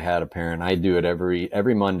one year I had a parent, I do it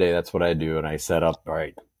every Monday. That's what I do. And I set up, all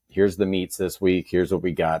right, here's the meets this week. Here's what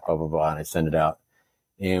we got, blah, blah, blah. And I send it out.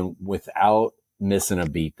 And without missing a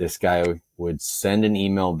beat, this guy would send an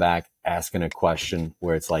email back asking a question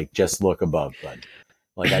where it's just look above, bud.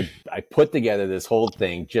 I put together this whole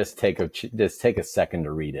thing. Just take a second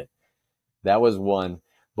to read it. That was one,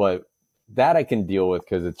 but that I can deal with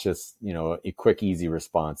because it's just, a quick, easy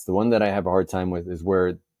response. The one that I have a hard time with is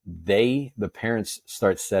where the parents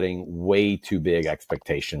start setting way too big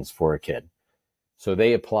expectations for a kid. So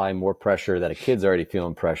they apply more pressure that a kid's already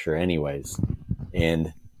feeling pressure anyways.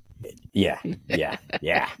 And yeah.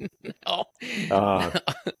 No.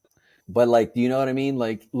 But do you know what I mean?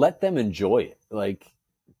 Let them enjoy it.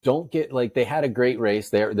 Don't get they had a great race.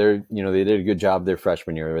 They're they did a good job their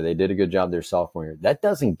freshman year, or they did a good job their sophomore year. That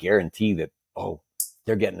doesn't guarantee that,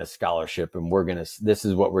 they're getting a scholarship and this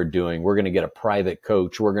is what we're doing. We're going to get a private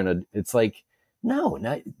coach. It's no,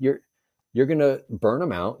 not you're going to burn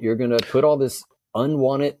them out. You're going to put all this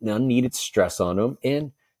unwanted and unneeded stress on them,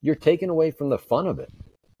 and you're taking away from the fun of it.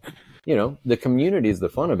 The community is the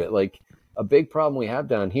fun of it. A big problem we have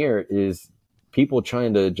down here is people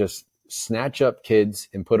trying to just snatch up kids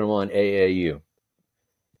and put them on AAU,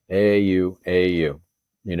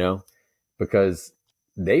 because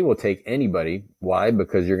they will take anybody. Why?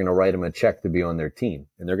 Because you're going to write them a check to be on their team,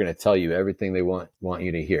 and they're going to tell you everything they want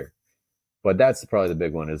you to hear. But that's probably the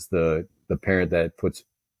big one, is the parent that puts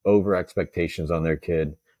over expectations on their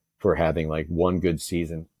kid for having one good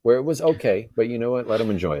season where it was okay, but you know what? Let them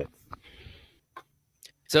enjoy it.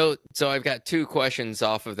 So I've got two questions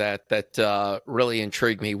off of that really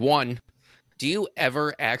intrigue me. One, do you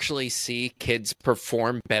ever actually see kids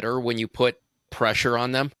perform better when you put pressure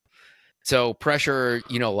on them? So pressure,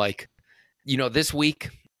 this week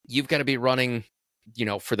you've got to be running,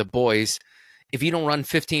 for the boys. If you don't run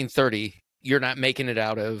 15:30, you're not making it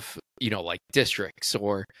out of, districts,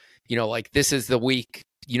 or, this is the week,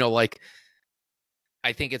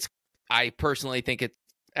 I personally think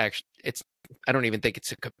I don't even think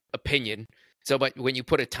it's an opinion. So, but when you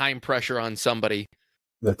put a time pressure on somebody,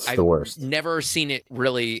 that's the worst. I've never seen it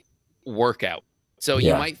really work out. So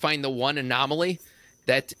you might find the one anomaly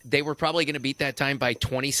that they were probably going to beat that time by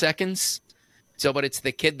 20 seconds. So, but it's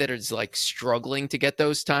the kid that is struggling to get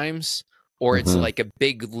those times, or it's like a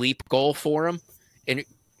big leap goal for them, and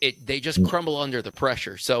they just crumble under the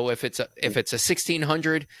pressure. So if it's a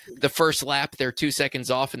 1600, the first lap they're 2 seconds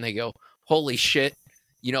off, and they go, holy shit,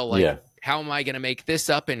 how am I going to make this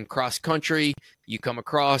up in cross country? You come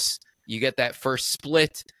across, you get that first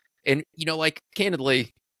split, and candidly,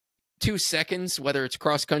 2 seconds, whether it's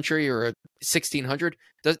cross country or a 1600,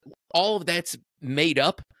 all of that's made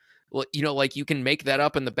up. Well, you can make that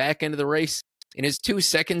up in the back end of the race. And is 2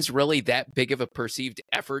 seconds really that big of a perceived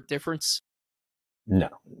effort difference? No.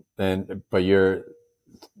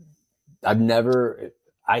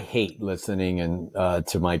 I hate listening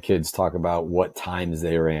to my kids talk about what times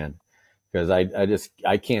they ran, because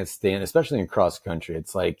I can't stand, especially in cross country.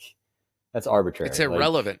 It's like, that's arbitrary. It's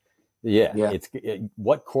irrelevant. It's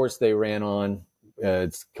what course they ran on.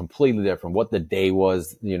 It's completely different. What the day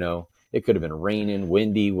was, it could have been raining,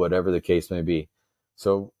 windy, whatever the case may be.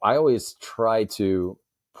 So I always try to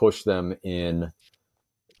push them in,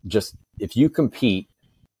 just, if you compete,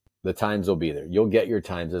 the times will be there. You'll get your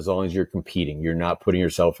times as long as you're competing. You're not putting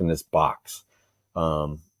yourself in this box.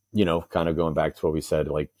 Kind of going back to what we said,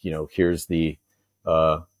 like, here's the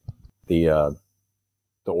order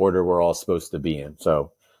we're all supposed to be in.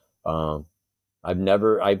 So, I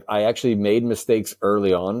actually made mistakes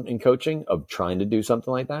early on in coaching of trying to do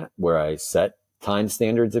something like that, where I set time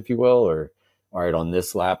standards, if you will, or, all right, on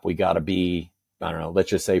this lap, we got to be, I don't know, let's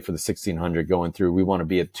just say for the 1600 going through, we want to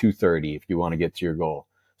be at 2:30 if you want to get to your goal.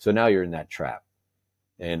 So now you're in that trap.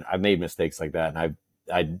 And I've made mistakes like that. And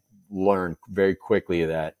I learned very quickly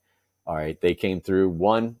that, all right, they came through.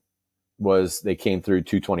 They came through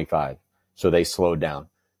 2:25. So they slowed down.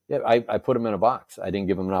 Yeah, I put them in a box. I didn't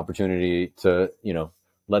give them an opportunity to,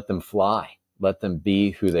 let them fly, let them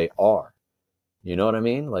be who they are. You know what I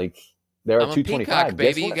mean? Like, they're at 2:25. Peacock,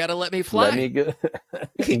 baby, you got to let me fly. Let me go.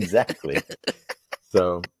 Exactly.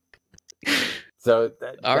 So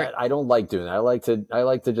I don't like doing that. I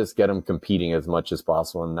like to just get them competing as much as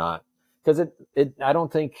possible, and not, because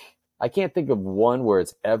I can't think of one where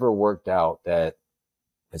it's ever worked out that,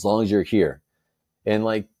 as long as you're here. And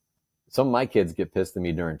like, some of my kids get pissed at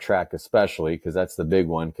me during track, especially, because that's the big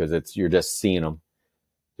one, because you're just seeing them.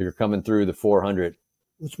 You're coming through the 400.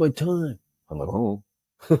 What's my time? I'm like, oh,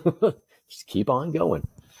 just keep on going.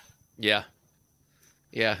 Yeah.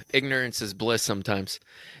 Yeah. Ignorance is bliss sometimes.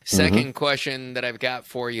 Second question that I've got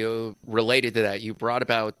for you related to that, you brought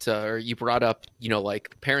up,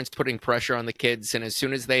 like parents putting pressure on the kids. And as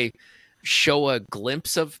soon as they show a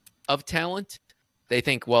glimpse of talent, they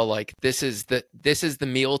think, well, like, this is the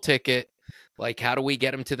meal ticket. Like, how do we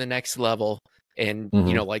get them to the next level? And,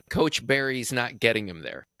 like, Coach Barry's not getting him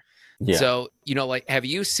there. Yeah. So, like, have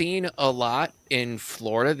you seen a lot in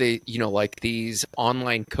Florida, like these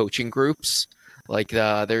online coaching groups? Like,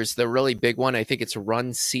 there's the really big one. I think it's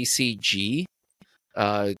Run CCG.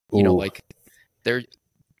 Like,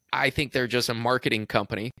 I think they're just a marketing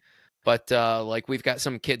company. But, like, we've got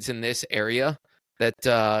some kids in this area that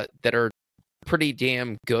are pretty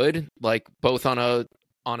damn good, like both on a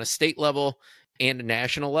state level and a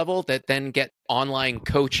national level, that then get online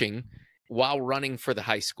coaching while running for the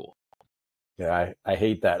high school. Yeah, I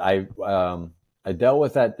hate that. I dealt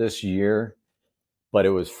with that this year, but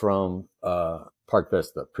it was from Park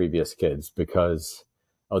Vista, previous kids, because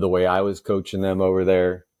of the way I was coaching them over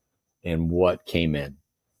there and what came in.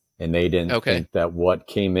 And they didn't think that what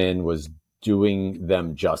came in was doing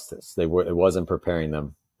them justice. It wasn't preparing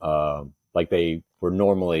them like they were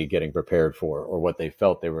normally getting prepared for, or what they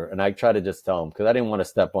felt they were. And I try to just tell them, because I didn't want to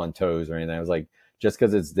step on toes or anything. I was like, just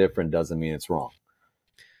because it's different doesn't mean it's wrong.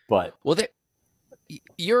 But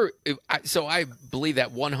so I believe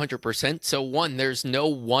that 100%. So one, there's no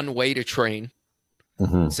one way to train.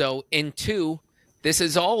 So, and two, this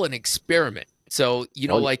is all an experiment. So,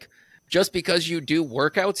 like, just because you do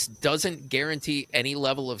workouts doesn't guarantee any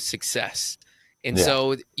level of success. And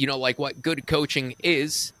so, like, what good coaching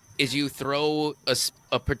is you throw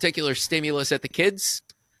a particular stimulus at the kids,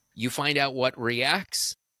 you find out what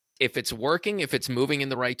reacts. If it's working, if it's moving in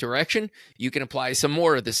the right direction, you can apply some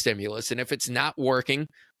more of the stimulus. And if it's not working,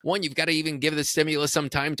 you've got to even give the stimulus some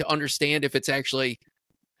time to understand if it's actually,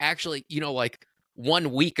 like,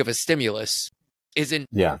 1 week of a stimulus isn't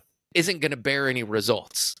going to bear any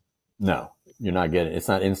results. No, you're not getting, it's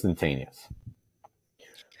not instantaneous.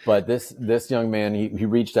 But this young man, he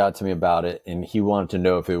reached out to me about it, and he wanted to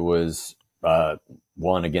know if it was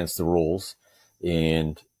one against the rules.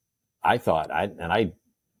 And I thought, I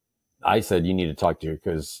said, you need to talk to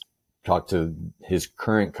his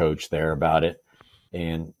current coach there about it.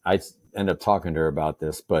 And I ended up talking to her about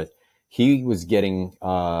this, but he was getting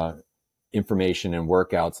information and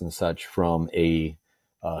workouts and such from a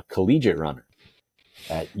collegiate runner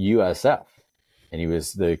at USF. And he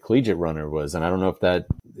was the collegiate runner was, and I don't know if that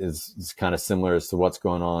is kind of similar as to what's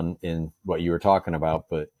going on in what you were talking about,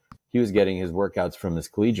 but he was getting his workouts from his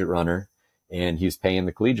collegiate runner, and he was paying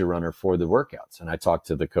the collegiate runner for the workouts. And I talked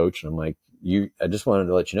to the coach, and I'm like, I just wanted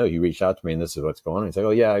to let you know, you reached out to me and this is what's going on. He's like, oh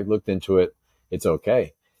yeah, I looked into it. It's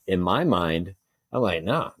okay. In my mind, I'm like,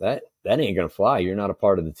 nah, that ain't going to fly. You're not a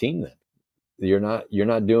part of the team then. You're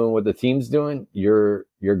not doing what the team's doing. You're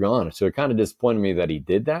gone. So it kind of disappointed me that he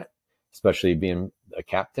did that, especially being a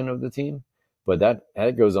captain of the team. But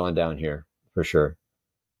that goes on down here for sure.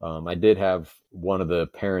 I did have one of the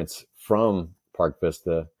parents from Park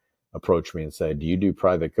Vista approach me and say, do you do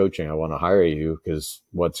private coaching? I want to hire you because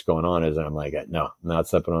what's going on is, and I'm like, no, I'm not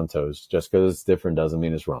stepping on toes. Just because it's different doesn't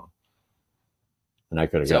mean it's wrong. And I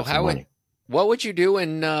could have got some money. What would you do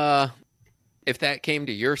if that came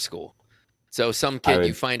to your school? So some kid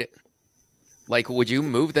you find it, like, would you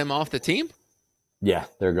move them off the team? Yeah,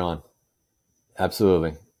 they're gone.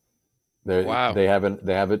 Absolutely. Wow. They have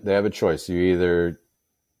a choice. You either,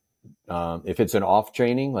 if it's an off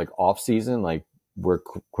training, like off season, like we're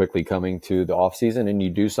quickly coming to the off season, and you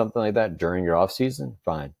do something like that during your off season,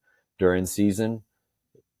 fine. During season,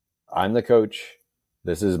 I'm the coach.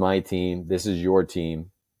 This is my team. This is your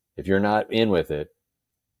team. If you're not in with it,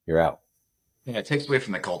 you're out. Yeah, it takes away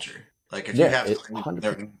from the culture. Like if you have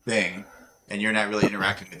their thing and you're not really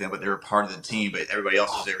interacting with them, but they're a part of the team, but everybody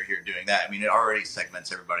else is over here doing that. I mean, it already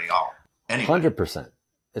segments everybody off. Anyway. 100%.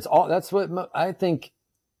 It's all. That's what I think.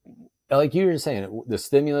 Like you were saying, the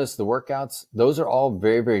stimulus, the workouts, those are all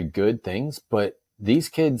very, very good things. But these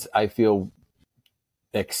kids, I feel,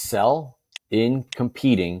 excel in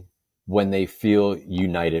competing when they feel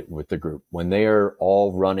united with the group, when they are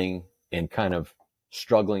all running and kind of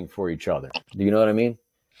struggling for each other. Do you know what I mean?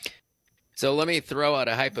 So let me throw out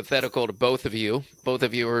a hypothetical to both of you. Both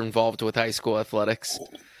of you are involved with high school athletics.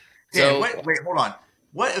 Dan, wait, hold on.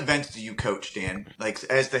 What events do you coach, Dan? Like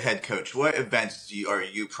as the head coach, what events are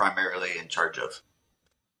you primarily in charge of?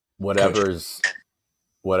 Whatever's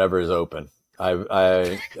open.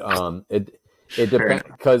 It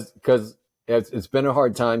depends because it's been a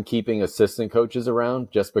hard time keeping assistant coaches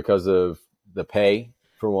around just because of the pay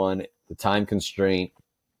for one, the time constraint.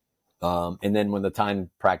 And then when the time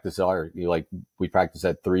practice we practice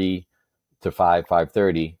at 3 to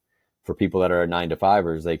 5:30 for people that are 9 to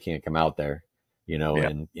 5ers, they can't come out there,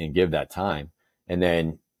 and give that time. And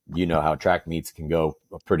then, how track meets can go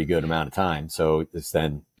a pretty good amount of time. So it's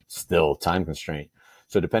then still time constraint.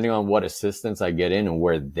 So depending on what assistants I get in and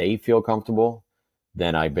where they feel comfortable,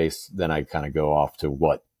 then I kind of go off to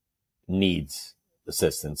what needs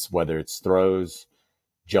assistance, whether it's throws,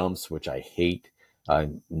 jumps, which I hate.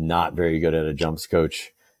 I'm not very good at a jumps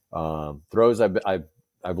coach. Throws, I've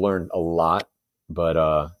learned a lot,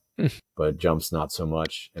 but jumps not so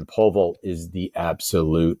much. And pole vault is the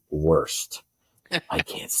absolute worst. I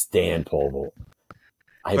can't stand pole vault.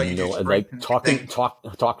 I have talking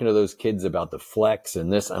to those kids about the flex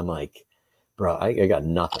and this. I'm like, bro, I got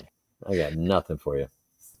nothing. I got nothing for you.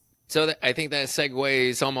 So I think that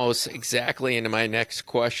segues almost exactly into my next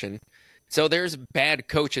question. So there's bad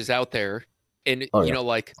coaches out there. And,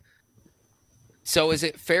 so is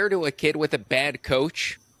it fair to a kid with a bad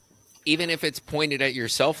coach, even if it's pointed at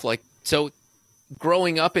yourself? Like, so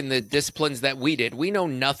growing up in the disciplines that we did, we know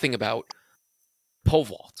nothing about pole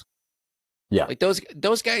vault. Yeah. Like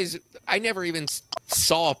those guys, I never even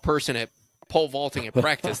saw a person at pole vaulting at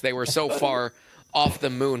practice. They were so far off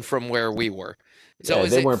the moon from where we were. So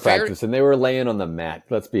they weren't practicing. They were laying on the mat.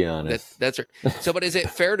 Let's be honest. That's right. So, but is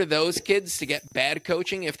it fair to those kids to get bad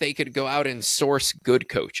coaching if they could go out and source good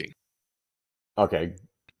coaching? Okay.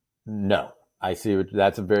 No, I see.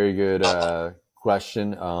 That's a very good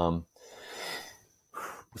question.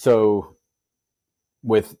 So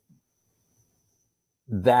with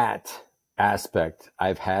that aspect,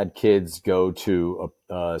 I've had kids go to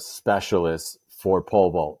a specialist for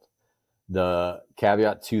pole vault. The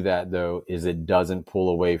caveat to that, though, is it doesn't pull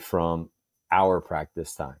away from our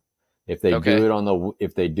practice time. If they do it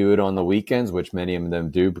on the weekends, which many of them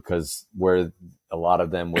do, because where a lot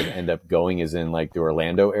of them would end up going is in like the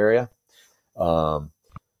Orlando area, pole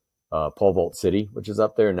vault city, which is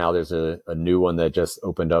up there. Now there's a new one that just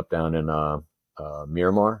opened up down in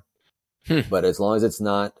Miramar. But as long as it's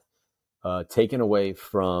not taken away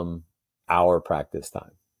from our practice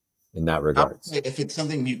time. In that regards, if it's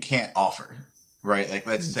something you can't offer, right? Like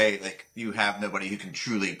let's say like you have nobody who can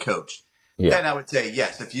truly coach. Yeah. Then I would say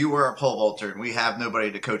yes. If you were a pole vaulter and we have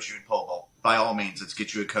nobody to coach you in pole vault, by all means, let's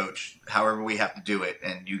get you a coach. However we have to do it,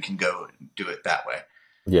 and you can go do it that way.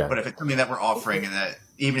 Yeah. But if it's something that we're offering and that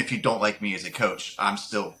even if you don't like me as a coach, I'm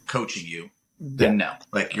still coaching you, then no,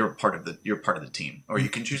 like you're part of the team, or you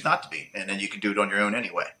can choose not to be, and then you can do it on your own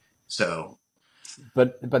anyway. So,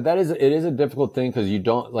 but it is a difficult thing because you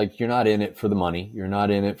don't you're not in it for the money. You're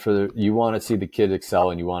not in it you want to see the kid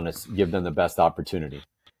excel and you want to give them the best opportunity.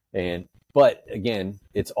 But again,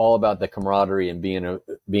 it's all about the camaraderie and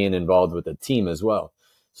being involved with the team as well.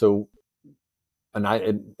 So,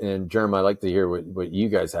 and Jeremy, I'd like to hear what you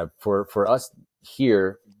guys have for us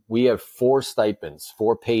here. We have 4 stipends,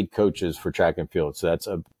 4 paid coaches for track and field. So that's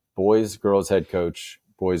a boys, girls head coach,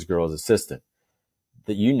 boys, girls assistant.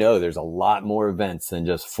 That there's a lot more events than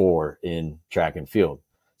just 4 in track and field.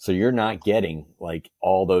 So you're not getting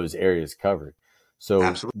all those areas covered. So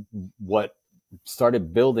absolutely. What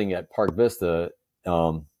started building at Park Vista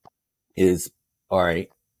is, all right,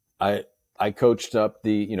 I coached up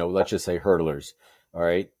the, let's just say hurdlers. All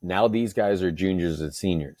right, now these guys are juniors and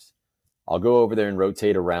seniors. I'll go over there and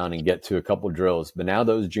rotate around and get to a couple drills. But now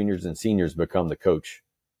those juniors and seniors become the coach.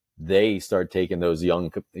 They start taking those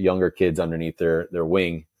younger kids underneath their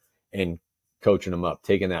wing and coaching them up,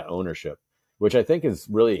 taking that ownership, which I think has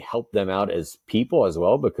really helped them out as people as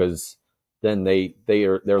well, because then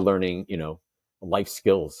they're learning, life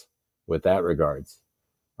skills with that regards.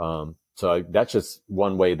 So that's just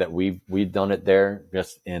one way that we've done it there.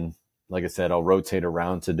 Just in, like I said, I'll rotate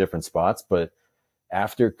around to different spots, but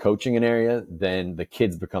after coaching an area, then the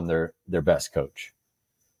kids become their best coach.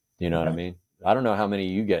 You know what I mean? I don't know how many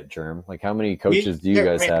you get, Germ. How many coaches do you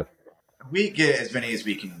guys have? We get as many as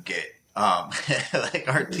we can get.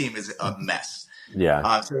 Our team is a mess.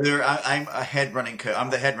 Yeah. So I'm a head running coach. I'm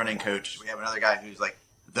the head running coach. We have another guy who's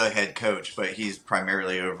the head coach, but he's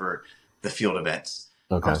primarily over the field events.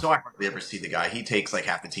 Okay. So I hardly ever see the guy. He takes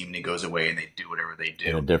half the team and he goes away and they do whatever they do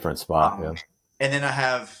in a different spot. Yeah. And then I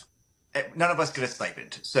have none of us get a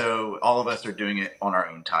stipend, so all of us are doing it on our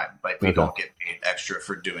own time. We don't get paid extra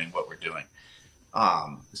for doing what we're doing.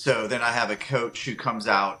 So then I have a coach who comes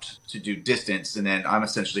out to do distance, and then I'm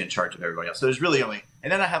essentially in charge of everybody else. So there's really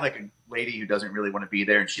and then I have a lady who doesn't really want to be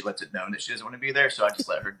there, and she lets it known that she doesn't want to be there. So I just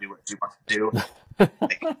let her do what she wants to do.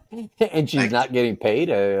 And she's not getting paid.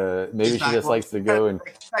 Maybe she just likes to go and.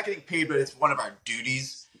 She's not getting paid, but it's one of our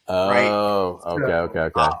duties. Oh, right?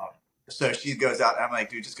 Okay. So she goes out, and I'm like,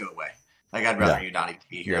 dude, just go away. I'd rather you not even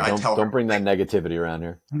be here. Yeah, don't bring that negativity around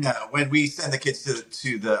here. No, when we send the kids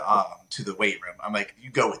to the weight room, I'm like, you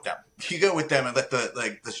go with them. You go with them and let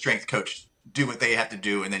the strength coach do what they have to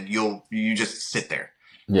do, and then you just sit there.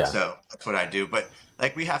 Yeah. So that's what I do. But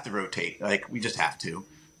we have to rotate. We just have to.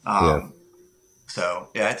 So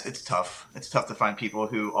yeah, it's tough. It's tough to find people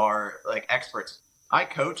who are experts. I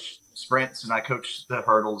coach sprints and I coach the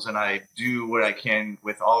hurdles and I do what I can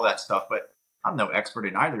with all that stuff, but I'm no expert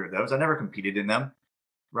in either of those. I never competed in them,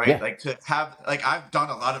 right? Yeah. To have I've done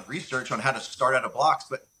a lot of research on how to start out of blocks,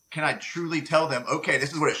 but can I truly tell them, okay,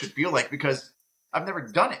 this is what it should feel like, because I've never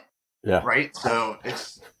done it. Yeah. Right. So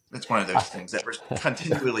it's one of those things that we're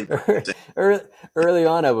continually early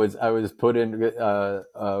on. I was put in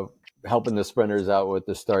helping the sprinters out with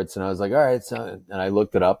the starts, and I was like, all right. So, and I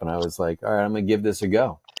looked it up, and I was like, all right, I'm gonna give this a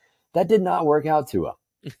go. That did not work out too well.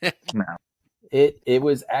 No. It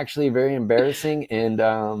was actually very embarrassing, and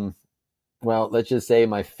well, let's just say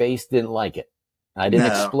my face didn't like it. I didn't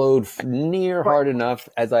explode near hard enough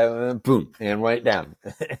as I went boom and right down.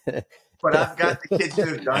 But I've got the kids who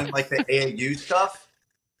have done the AAU stuff.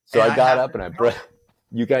 So I got up and I brought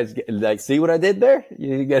you guys see what I did there?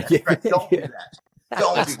 You got to don't do that.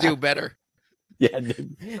 Let's do better. Yeah.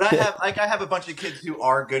 But I have a bunch of kids who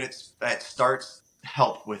are good at starts.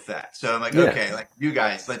 Help with that. So I'm okay, you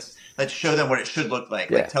guys, let's show them what it should look like.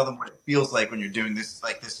 Tell them what it feels like when you're doing this,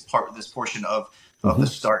 this portion of the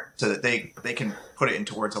start, so that they can put it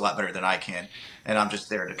into words a lot better than I can. And I'm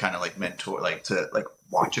just there to kind of mentor, to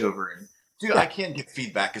watch over and do. I can get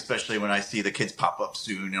feedback, especially when I see the kids pop up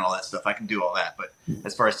soon and all that stuff. I can do all that, but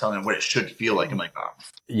as far as telling them what it should feel like, I'm oh.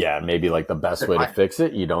 Yeah, maybe the best way to fix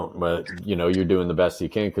it. You don't, but you're doing the best you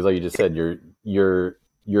can, because like you just said, you're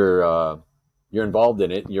involved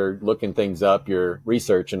in it. You're looking things up, you're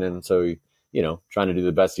researching, and so trying to do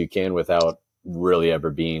the best you can without really ever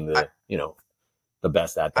being the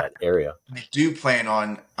best at that area. I do plan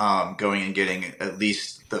on going and getting at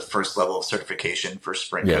least the first level of certification for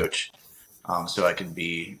sprint coach, so I can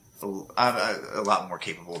be a lot more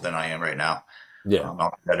capable than I am right now. Yeah,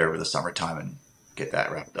 I'll get over the summertime and get that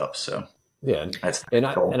wrapped up. So yeah,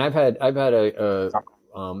 I've had a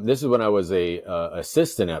this is when I was a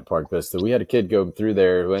assistant at Park Vista. We had a kid go through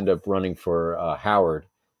there who ended up running for Howard.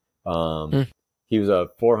 He was a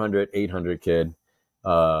 400, 800 kid.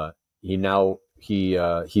 he's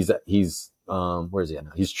where is he at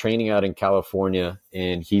now? He's training out in California,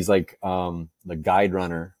 and he's like the guide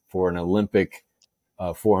runner for an Olympic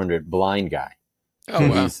 400 blind guy. Oh, So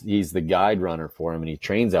wow. he's the guide runner for him, and he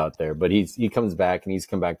trains out there. But he comes back, and he's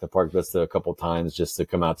come back to Park Vista a couple times just to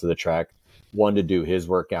come out to the track. One, to do his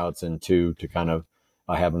workouts, and two, to kind of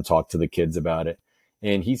have him talk to the kids about it.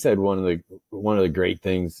 And he said one of the great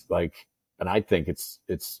things, like, and I think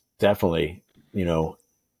it's definitely, kind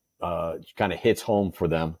of hits home for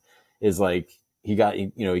them, is like he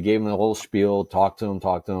gave him the whole spiel, talked to him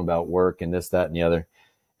about work and this, that, and the other.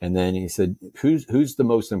 And then he said, who's the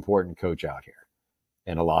most important coach out here?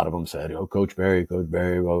 And a lot of them said, oh, Coach Barry, blah,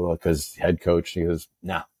 blah, blah, because head coach. He goes,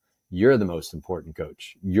 nah, you're the most important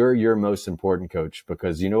coach. You're your most important coach,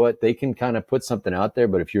 because you know what? They can kind of put something out there,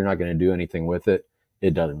 but if you're not going to do anything with it,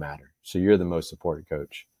 it doesn't matter. So you're the most important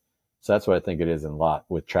coach. So that's what I think it is in a lot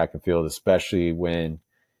with track and field, especially when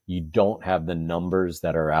you don't have the numbers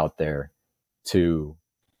that are out there to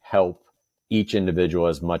help each individual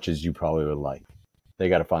as much as you probably would like. They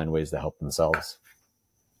got to find ways to help themselves.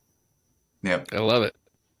 Yep. I love it.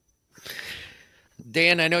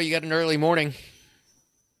 Dan, I know you got an early morning.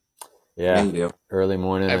 Yeah, early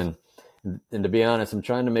morning. And to be honest, I'm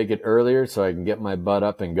trying to make it earlier so I can get my butt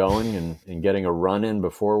up and going and getting a run in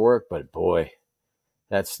before work. But boy,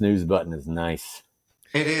 that snooze button is nice.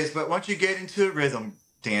 It is, but once you get into a rhythm,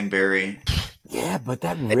 Dan Barry. Yeah, but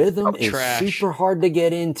that rhythm is super hard to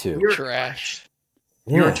get into. You're trash.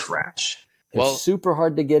 You're trash. It's super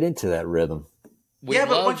hard to get into that rhythm. But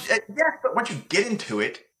once you get into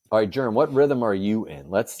it. All right, Jerm, what rhythm are you in?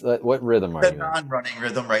 What rhythm are you in? The non-running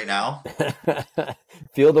rhythm right now.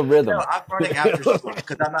 Feel the rhythm. No, I'm running after school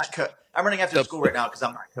because I'm not. I'm running after school right now because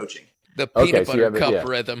I'm not coaching. The peanut butter cup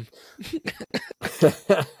rhythm.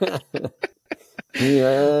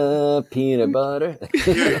 Yeah, peanut butter.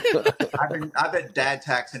 Dude, I've been dad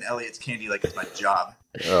taxing Elliot's candy like it's my job.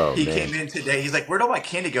 Oh, he came in today. He's like, "Where'd all my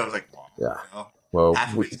candy go?" I was like,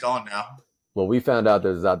 half of it's gone now. Well, we found out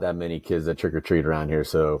there's not that many kids that trick or treat around here,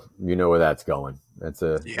 so you know where that's going. That's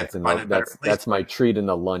my treat in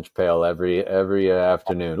the lunch pail every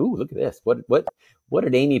afternoon. Ooh, look at this! What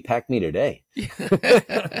did Amy pack me today?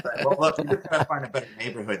 Well, look, we're just gonna find a better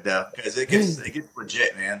neighborhood though, because it gets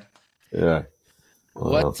legit, man. Yeah.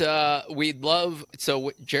 What we'd love.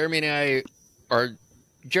 So Jeremy and I are.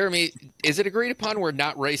 Jeremy, is it agreed upon we're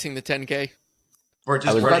not racing the 10K? We're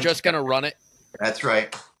just gonna run it. That's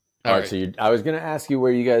right. All right. So I was going to ask you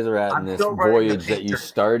where you guys are at in this voyage that you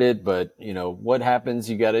started, but what happens?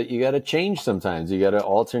 You gotta change sometimes. You gotta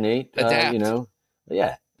alternate. Adapt.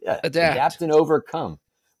 Adapt and overcome,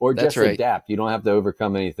 or just adapt. You don't have to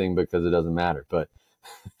overcome anything because it doesn't matter. But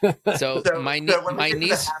my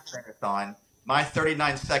niece. Marathon, my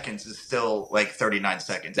 39 seconds is still like 39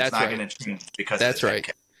 seconds. It's not going to change because that's right.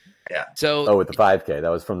 Yeah. So with the 5K, that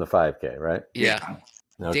was from the 5K, right? Yeah.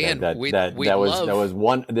 Okay. Dan, that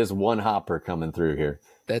was one hopper coming through here.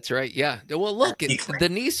 That's right. Yeah. Well, look, the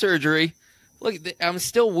knee surgery. Look, I'm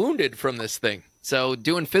still wounded from this thing. So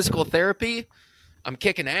doing physical therapy, I'm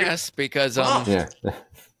kicking ass because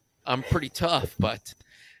I'm pretty tough. But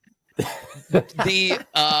the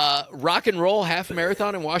rock and roll half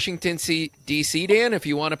marathon in Washington D.C., Dan, if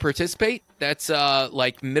you want to participate, that's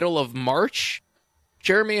like middle of March.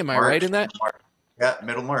 Jeremy, am I right in that? Yeah,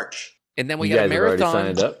 middle March. And then we got a marathon. Have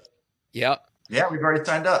already signed up? Yeah. Yeah, we've already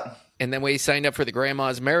signed up. And then we signed up for the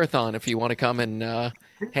Grandma's Marathon if you want to come and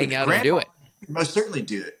hang out and do it. Most certainly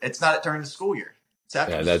do it. It's not during the school year. It's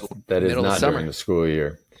after the school. That is not during the school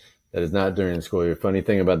year. That is not during the school year. Funny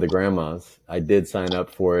thing about the Grandmas, I did sign up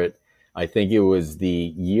for it. I think it was the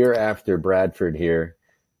year after Bradford here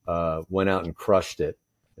went out and crushed it.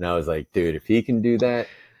 And I was like, dude, if he can do that,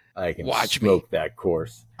 I can smoke that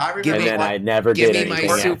course. I never did anything. Give me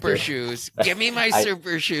my super shoes. Give me my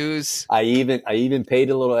super shoes. I even paid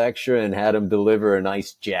a little extra and had him deliver a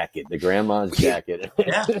nice jacket, the Grandma's jacket.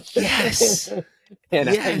 Yeah. Yes. And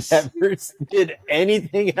I never did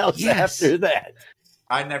anything else after that.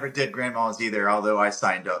 I never did Grandma's either, although I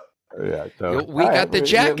signed up. Yeah, so we got the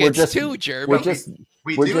jackets too, Jeremy.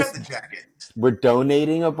 We do have the jackets. We're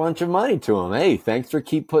donating a bunch of money to them. Hey, thanks for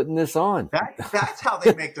keep putting this on. That's how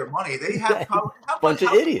they make their money. They have a bunch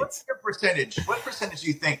of idiots. What's your percentage? What percentage do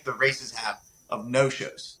you think the races have of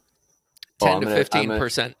no-shows? 10 to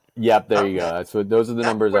 15%. Yep, there you go. Those are the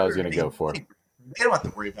numbers I was going to go for. They don't have to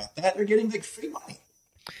worry about that. They're getting like free money.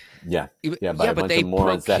 Yeah, but they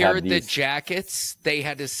procured the jackets. They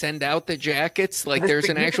had to send out the jackets. Like there's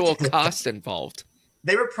an actual cost involved.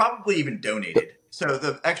 They were probably even donated. So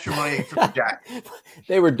the extra money for the jack.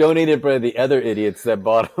 They were donated by the other idiots that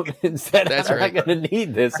bought them and said, That's I'm right. not going to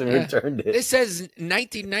need this, and returned it. This says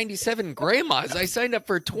 1997 grandmas. I signed up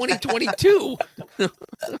for 2022.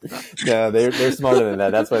 No, they're smarter than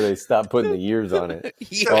that. That's why they stopped putting the years on it.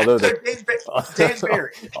 Yeah. Although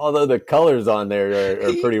although the colors on there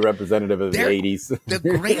are pretty representative of the 80s. The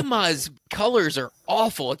grandma's colors are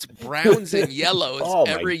awful. It's browns and yellows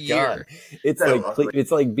every year.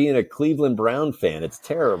 It's like being a Cleveland Brown fan. It's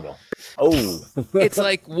terrible. Oh, it's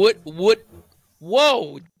like what?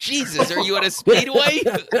 Whoa, Jesus! Are you at a speedway?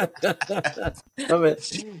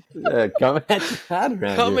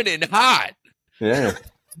 Coming in hot. Yeah.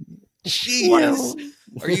 Jeez.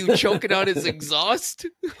 Are you choking on his exhaust?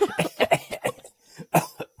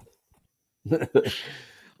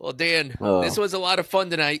 Well, Dan, this was a lot of fun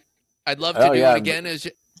tonight. I'd love to do it again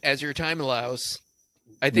as your time allows.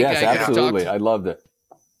 I think absolutely. I loved it.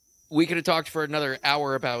 We could have talked for another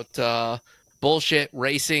hour about bullshit,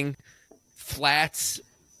 racing, flats,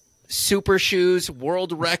 super shoes,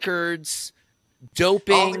 world records,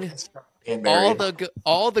 doping,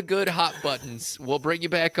 all the good hot buttons. We'll bring you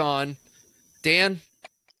back on. Dan,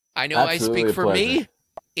 I know Absolutely I speak for me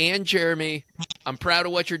and Jeremy. I'm proud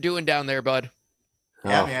of what you're doing down there, bud.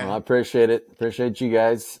 Yeah, man. Well, I appreciate it. Appreciate you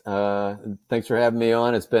guys. Thanks for having me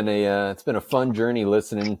on. It's been a fun journey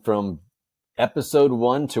listening from episode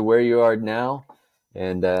 1 to where you are now.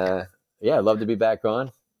 And I'd love to be back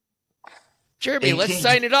on. Jeremy, let's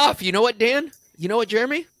sign it off. You know what, Dan? You know what,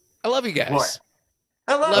 Jeremy? I love you guys. What?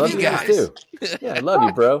 I love you guys too. Yeah, I love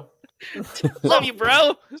you, bro. Love you,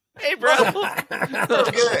 bro. Hey, bro.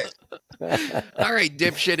 That's good. All right,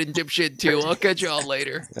 dipshit and dipshit too. I'll catch you all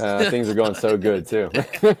later. Things are going so good too.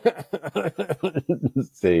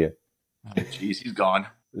 See ya. Oh, jeez, he's gone.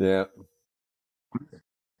 Yeah.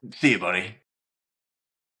 See you, buddy.